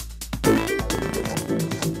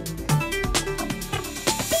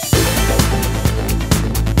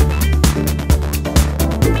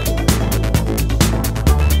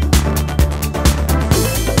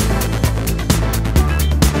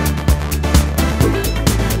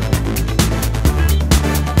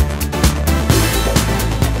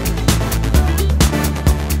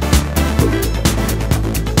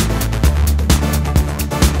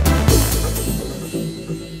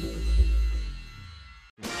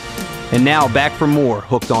 And now back for more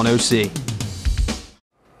Hooked on OC.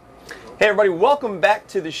 Hey everybody, welcome back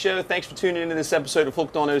to the show. Thanks for tuning into this episode of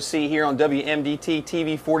Hooked on OC here on WMDT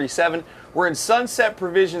TV 47. We're in Sunset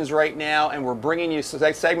Provisions right now, and we're bringing you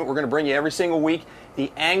that segment we're going to bring you every single week,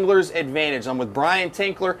 the Angler's Advantage. I'm with Brian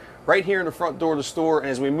Tinkler right here in the front door of the store, and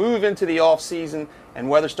as we move into the off season and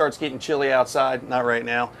weather starts getting chilly outside, not right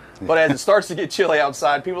now, but as it starts to get chilly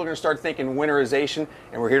outside, people are going to start thinking winterization,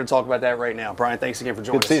 and we're here to talk about that right now. Brian, thanks again for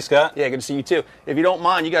joining us. Good to see you, Scott. Yeah, good to see you too. If you don't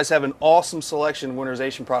mind, you guys have an awesome selection of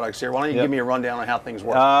winterization products here. Why don't you give me a rundown on how things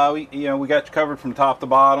work? We got you covered from top to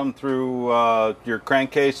bottom through your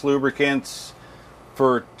crankcase lubricants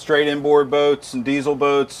for straight inboard boats and diesel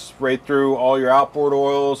boats, right through all your outboard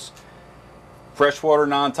oils, freshwater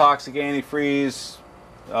non-toxic antifreeze,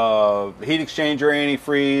 heat exchanger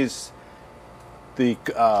antifreeze, the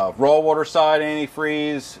raw water side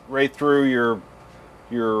antifreeze, right through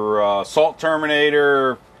your salt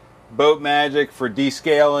terminator, boat magic for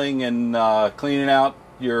descaling and cleaning out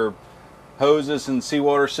your hoses and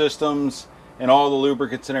seawater systems, and all the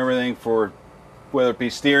lubricants and everything for whether it be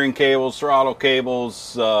steering cables, throttle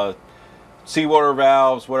cables, seawater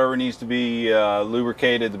valves, whatever needs to be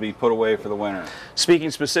lubricated to be put away for the winter.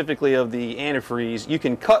 Speaking specifically of the antifreeze, you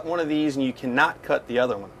can cut one of these and you cannot cut the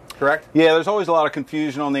other one, correct? Yeah, there's always a lot of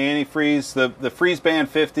confusion on the antifreeze. The Freeze Band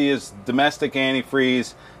 50 is domestic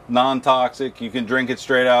antifreeze, non-toxic. You can drink it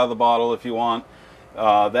straight out of the bottle if you want.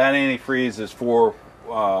 That antifreeze is for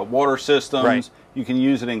water systems, You can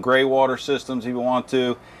use it in gray water systems if you want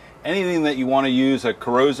to. Anything that you want to use a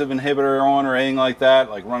corrosive inhibitor on or anything like that,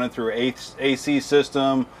 like running through AC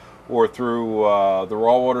system or through the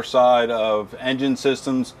raw water side of engine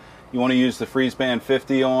systems, you want to use the Freeze Band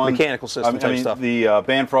 50 on. Mechanical system type stuff. The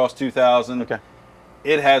Banfrost 2000. Okay.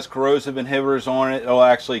 It has corrosive inhibitors on it. It'll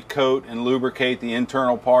actually coat and lubricate the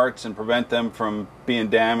internal parts and prevent them from being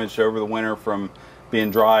damaged over the winter, from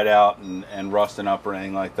being dried out and rusting up or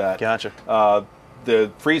anything like that. Gotcha.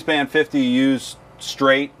 The Freeze Band 50 you use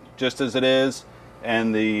straight, just as it is,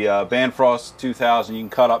 and the Banfrost 2000 you can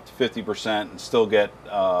cut up to 50% and still get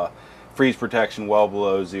freeze protection well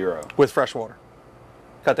below zero. With fresh water.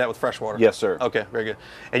 Cut that with fresh water. Yes, sir. Okay, very good.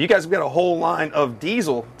 And you guys have got a whole line of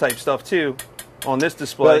diesel type stuff too on this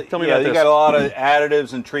display. But, tell me about this. You got a lot of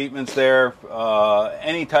additives and treatments there.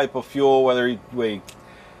 Any type of fuel, whether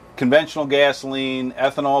conventional gasoline,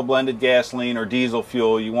 ethanol blended gasoline, or diesel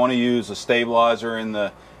fuel, you want to use a stabilizer in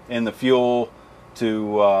the fuel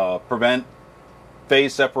to prevent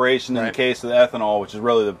phase separation in the case of the ethanol, which is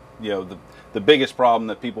really the biggest problem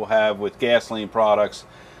that people have with gasoline products.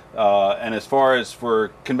 And as far as for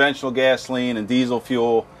conventional gasoline and diesel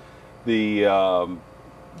fuel, the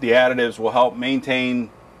additives will help maintain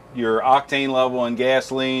your octane level in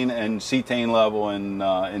gasoline and cetane level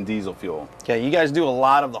in diesel fuel. Okay, you guys do a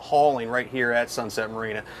lot of the hauling right here at Sunset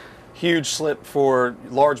Marina. Huge slip for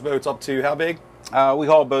large boats up to how big? We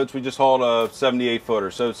haul boats. We just hauled a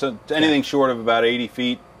 78-footer, so anything short of about 80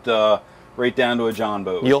 feet, right down to a John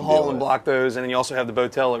boat. You'll haul and block those, and then you also have the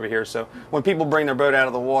boatel over here. So when people bring their boat out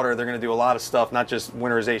of the water, they're going to do a lot of stuff, not just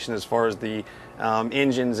winterization as far as the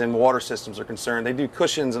engines and water systems are concerned. They do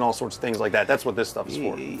cushions and all sorts of things like that. That's what this stuff is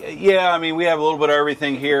for. Yeah, I mean, we have a little bit of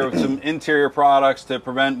everything here with some interior products to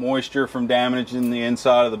prevent moisture from damaging the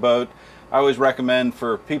inside of the boat. I always recommend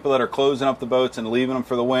for people that are closing up the boats and leaving them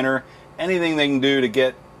for the winter, anything they can do to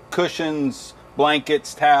get cushions,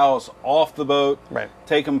 blankets, towels off the boat,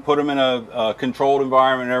 take them, put them in a controlled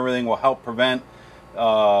environment, and everything will help prevent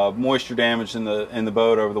moisture damage in the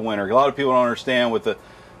boat over the winter. A lot of people don't understand with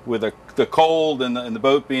the cold and the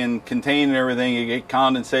boat being contained and everything, you get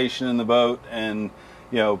condensation in the boat, and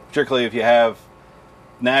particularly if you have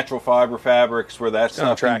natural fiber fabrics where that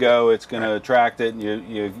stuff can go, it's going to attract it, and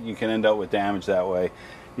you can end up with damage that way.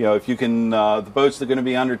 If you can, the boats that are going to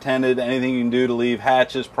be undertended, anything you can do to leave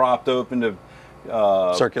hatches propped open to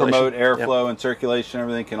promote airflow and circulation,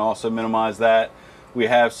 everything can also minimize that. We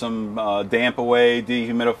have some damp away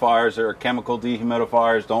dehumidifiers or chemical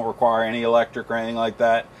dehumidifiers, don't require any electric or anything like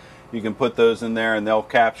that. You can put those in there and they'll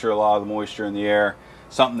capture a lot of the moisture in the air.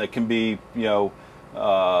 Something that can be,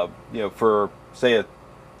 for say a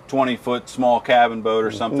 20-foot small cabin boat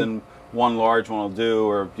or something, one large one will do,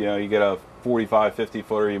 or you get a 45,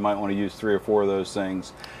 50-footer, you might want to use 3 or 4 of those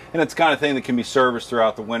things. And it's the kind of thing that can be serviced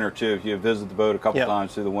throughout the winter too. If you visit the boat a couple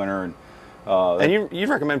times through the winter, and you'd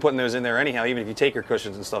recommend putting those in there anyhow, even if you take your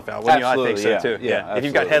cushions and stuff out. Absolutely, I think so too. Yeah, if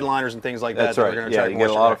you've got headliners and things like that, that's right. Are going to you get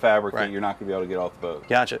a lot of fabric that you're not going to be able to get off the boat.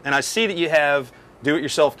 Gotcha. And I see that you have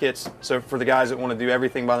do-it-yourself kits. So for the guys that want to do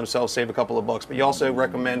everything by themselves, save a couple of bucks. But you also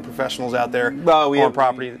recommend professionals out there on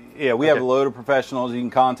property. Yeah, we have a load of professionals. You can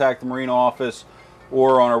contact the Marina office,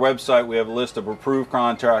 or on our website we have a list of approved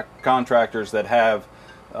contractors that have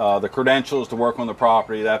the credentials to work on the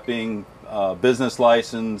property, that being business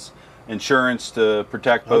license, insurance to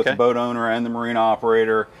protect both the boat owner and the marina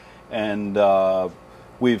operator, and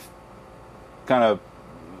we've kind of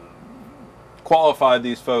qualified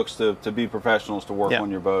these folks to be professionals to work on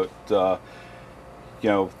your boat.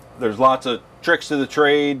 There's lots of tricks to the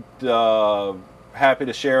trade. Happy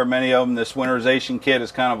to share many of them. This winterization kit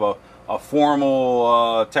is kind of a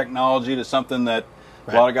formal technology to something that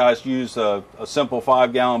a lot of guys use a simple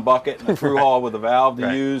 5-gallon bucket and a through hull with a valve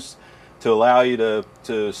to use to allow you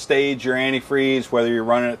to stage your antifreeze, whether you're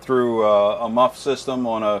running it through a muff system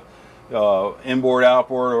on a inboard,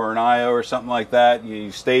 outboard, or an IO or something like that.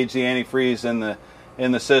 You stage the antifreeze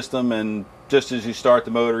in the system, and just as you start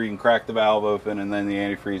the motor, you can crack the valve open, and then the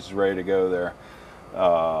antifreeze is ready to go there.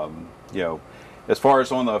 As far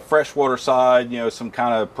as on the freshwater side, some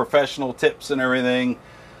kind of professional tips and everything.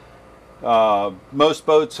 Most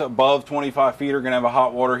boats above 25 feet are going to have a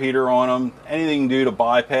hot water heater on them. Anything you can do to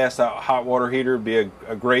bypass that hot water heater would be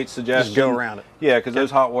a great suggestion. Just go around it. Yeah, because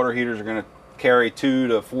those hot water heaters are going to carry 2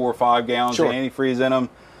 to 4 or 5 gallons of antifreeze in them.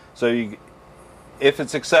 So if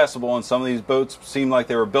it's accessible, and some of these boats seem like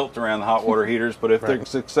they were built around the hot water heaters, but if they're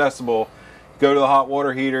accessible, go to the hot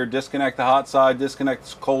water heater, disconnect the hot side, disconnect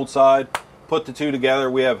the cold side, put the two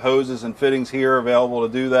together. We have hoses and fittings here available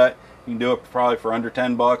to do that. You can do it probably for under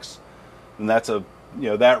 $10. And that's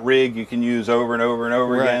that rig you can use over and over and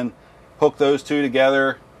over again. hook those two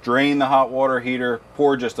together, drain the hot water heater,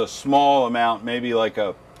 pour just a small amount, maybe like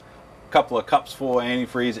a couple of cups full of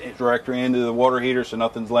antifreeze directly into the water heater so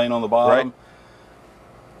nothing's laying on the bottom. Right.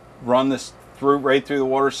 Run this right through the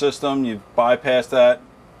water system. You bypass that.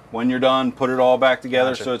 When you're done, put it all back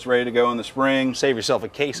together so it's ready to go in the spring. Save yourself a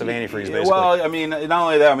case of antifreeze, basically. Well, I mean, not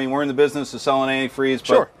only that, I mean, we're in the business of selling antifreeze,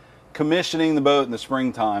 but commissioning the boat in the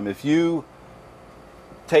springtime. If you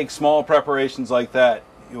take small preparations like that,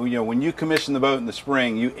 you know, when you commission the boat in the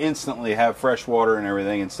spring, you instantly have fresh water and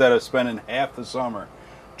everything instead of spending half the summer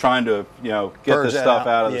trying to, you know, get Purge this that stuff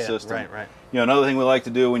out of Yeah, the system. Right. You know, another thing we like to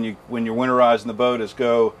do when you're winterizing the boat is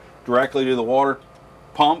go directly to the water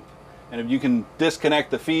pump, and if you can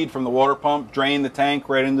disconnect the feed from the water pump, drain the tank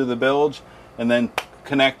right into the bilge, and then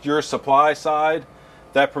connect your supply side,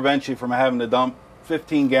 that prevents you from having to dump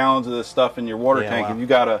 15 gallons of this stuff in your water tank. Wow. If you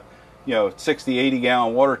got a 60, 80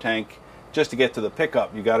 gallon water tank, just to get to the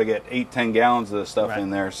pickup, you got to get 8-10 gallons of this stuff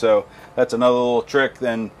in there. So that's another little trick.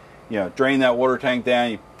 Then, you know, drain that water tank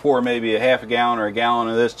down. You pour maybe a half a gallon or a gallon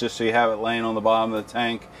of this just so you have it laying on the bottom of the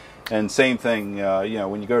tank. And same thing, you know,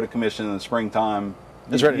 when you go to commission in the springtime,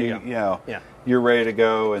 it's ready to go. You know, you're ready to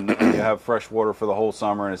go, and you have fresh water for the whole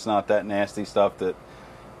summer, and it's not that nasty stuff that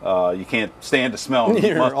you can't stand to smell,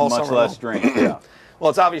 much less drink. Yeah. Well,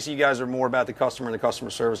 it's obvious you guys are more about the customer and the customer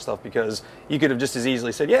service stuff, because you could have just as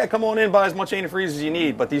easily said, yeah, come on in, buy as much antifreeze as you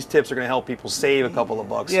need, but these tips are going to help people save a couple of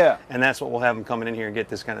bucks. Yeah. And that's what we'll have them coming in here and get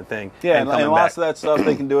this kind of thing. Yeah, and lots of that stuff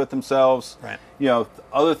they can do it themselves. Right. You know,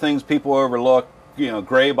 other things people overlook, you know,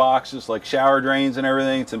 gray boxes like shower drains and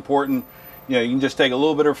everything, it's important. You know, you can just take a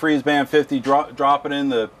little bit of Freeze Band 50, drop it in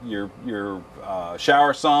your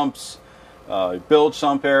shower sumps, bilge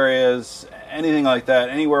sump areas, anything like that,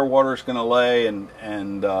 anywhere water's going to lay, and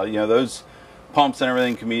you know, those pumps and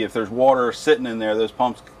everything can be, if there's water sitting in there, those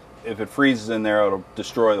pumps, if it freezes in there, it'll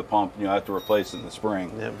destroy the pump, and you'll have to replace it in the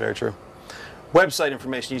spring. Yeah, very true. Website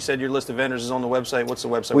information, you said your list of vendors is on the website. What's the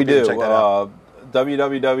website? We do. Check that out.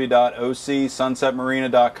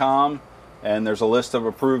 www.ocsunsetmarina.com, and there's a list of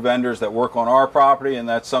approved vendors that work on our property, and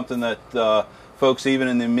that's something that folks even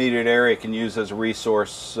in the immediate area can use as a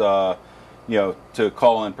resource, you know, to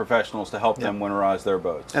call in professionals to help them winterize their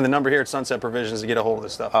boats. And the number here at Sunset Provisions to get a hold of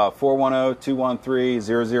this stuff?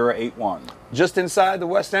 410-213-0081. Just inside the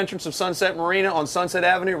west entrance of Sunset Marina on Sunset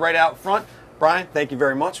Avenue, right out front. Brian, thank you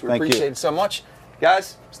very much. We appreciate it so much.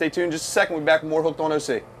 Guys, stay tuned just a second. We'll be back with more Hooked on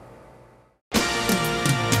OC.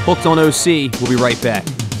 Hooked on OC. We'll be right back.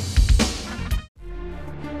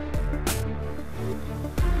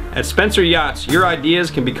 At Spencer Yachts, your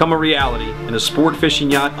ideas can become a reality in a sport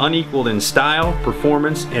fishing yacht unequaled in style,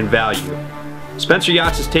 performance, and value. Spencer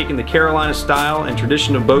Yachts has taken the Carolina style and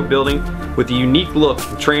tradition of boat building with a unique look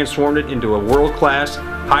and transformed it into a world-class,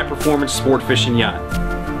 high-performance sport fishing yacht.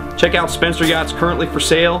 Check out Spencer Yachts currently for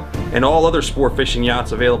sale and all other sport fishing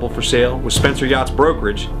yachts available for sale with Spencer Yachts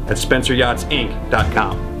Brokerage at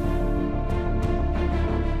SpencerYachtsInc.com.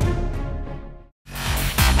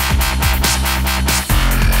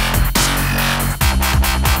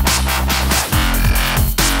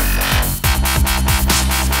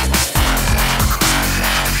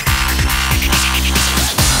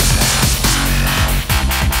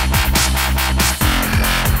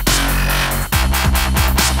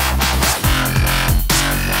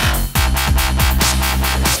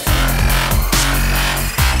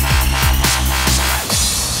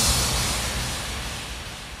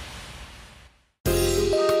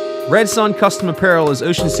 Red Sun Custom Apparel is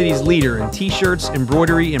Ocean City's leader in t-shirts,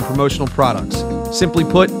 embroidery, and promotional products. Simply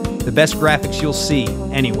put, the best graphics you'll see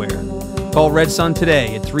anywhere. Call Red Sun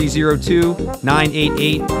today at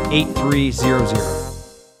 302-988-8300.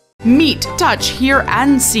 Meet, touch, hear,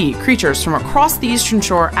 and see creatures from across the Eastern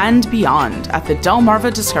Shore and beyond at the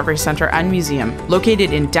Delmarva Discovery Center and Museum,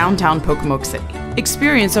 located in downtown Pocomoke City.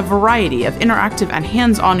 Experience a variety of interactive and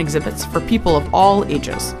hands-on exhibits for people of all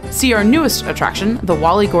ages. See our newest attraction, the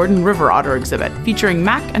Wally Gordon River Otter exhibit, featuring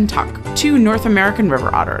Mac and Tuck, 2 North American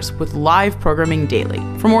river otters, with live programming daily.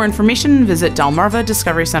 For more information, visit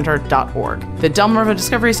delmarvadiscoverycenter.org. The Delmarva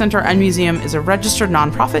Discovery Center and Museum is a registered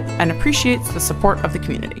nonprofit and appreciates the support of the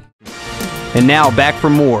community. And now back for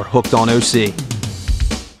more Hooked on OC.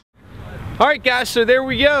 All right, guys, so there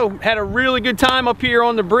we go. Had a really good time up here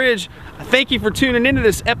on the bridge. Thank you for tuning into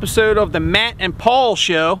this episode of the Matt and Paul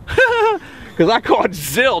Show. Because I caught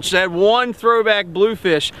zilch. I had one throwback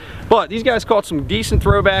bluefish, but these guys caught some decent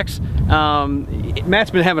throwbacks. Matt's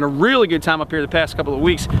been having a really good time up here the past couple of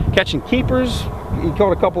weeks, catching keepers. He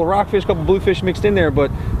caught a couple of rockfish, a couple of bluefish mixed in there, but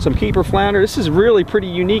some keeper flounder. This is really pretty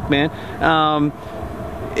unique, man.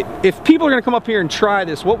 if people are going to come up here and try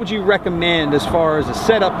this, what would you recommend as far as the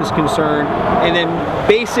setup is concerned, and then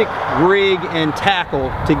basic rig and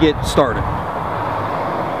tackle to get started?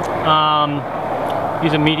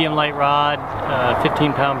 Use a medium light rod,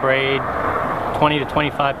 15-pound braid, 20 to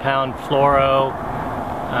 25-pound fluoro.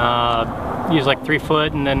 Use like 3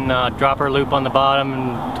 foot, and then dropper loop on the bottom,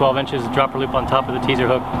 and 12 inches dropper loop on top of the teaser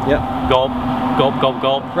hook. Yep. Gulp, gulp, gulp,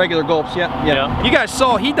 gulp. Regular gulps, yeah. You guys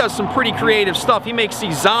saw he does some pretty creative stuff. He makes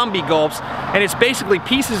these zombie gulps, and it's basically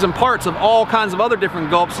pieces and parts of all kinds of other different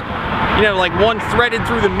gulps. You know, like one threaded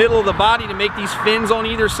through the middle of the body to make these fins on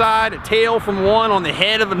either side, a tail from one on the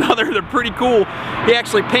head of another. They're pretty cool. He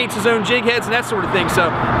actually paints his own jig heads and that sort of thing. So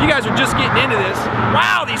if you guys are just getting into this,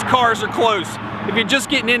 wow, these cars are close. If you're just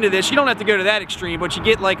getting into this, you don't have to go to that extreme, but you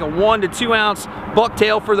get like a 1 to 2 ounce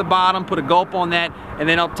bucktail for the bottom, put a gulp on that, and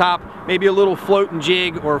then up top, maybe a little floating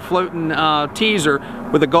jig or a floating teaser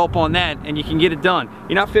with a gulp on that, and you can get it done.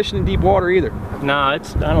 You're not fishing in deep water either. No,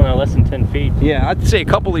 it's, I don't know, less than 10 feet. Yeah, I'd say a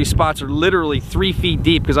couple of these spots are literally 3 feet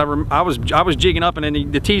deep, because I was jigging up, and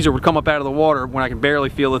then the teaser would come up out of the water when I could barely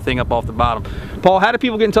feel the thing up off the bottom. Paul, how do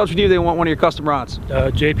people get in touch with you if they want one of your custom rods?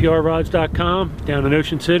 jprrods.com, down in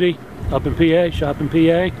Ocean City, up in PA, shop in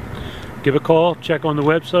PA. Give a call, check on the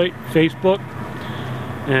website, Facebook.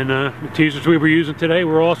 And the teasers we were using today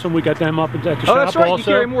were awesome. We got them up at the shop also. Oh, that's right, you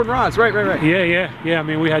carry more than rods. Right. Yeah. I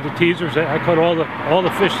mean, we had the teasers. I caught all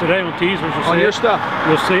the fish today on teasers. On your stuff.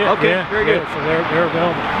 You'll see it. Okay, yeah, very good. Yeah, so they're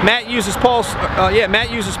available. Matt uses Paul's.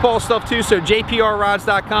 Matt uses Paul's stuff too. So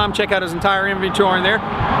jprrods.com. Check out his entire inventory in there.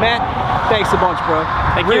 Matt, thanks a bunch, bro.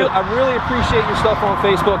 Thank you. I really appreciate your stuff on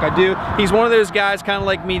Facebook. I do. He's one of those guys, kind of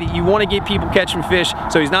like me, that you want to get people catching fish.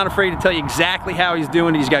 So he's not afraid to tell you exactly how he's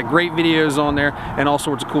doing it. He's got great videos on there and all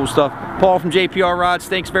sorts of cool stuff. Paul from JPR Rods,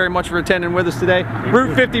 thanks very much for attending with us today.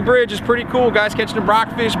 Route 50 Bridge is pretty cool. Guys catching the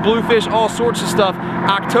rockfish, bluefish, all sorts of stuff.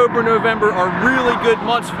 October, November are really good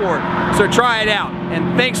months for it. So try it out.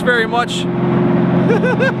 And thanks very much.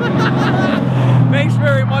 Thanks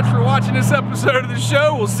very much for watching this episode of the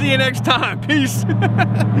show. We'll see you next time. Peace.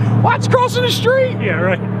 Watch crossing the street. Yeah,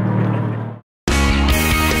 right.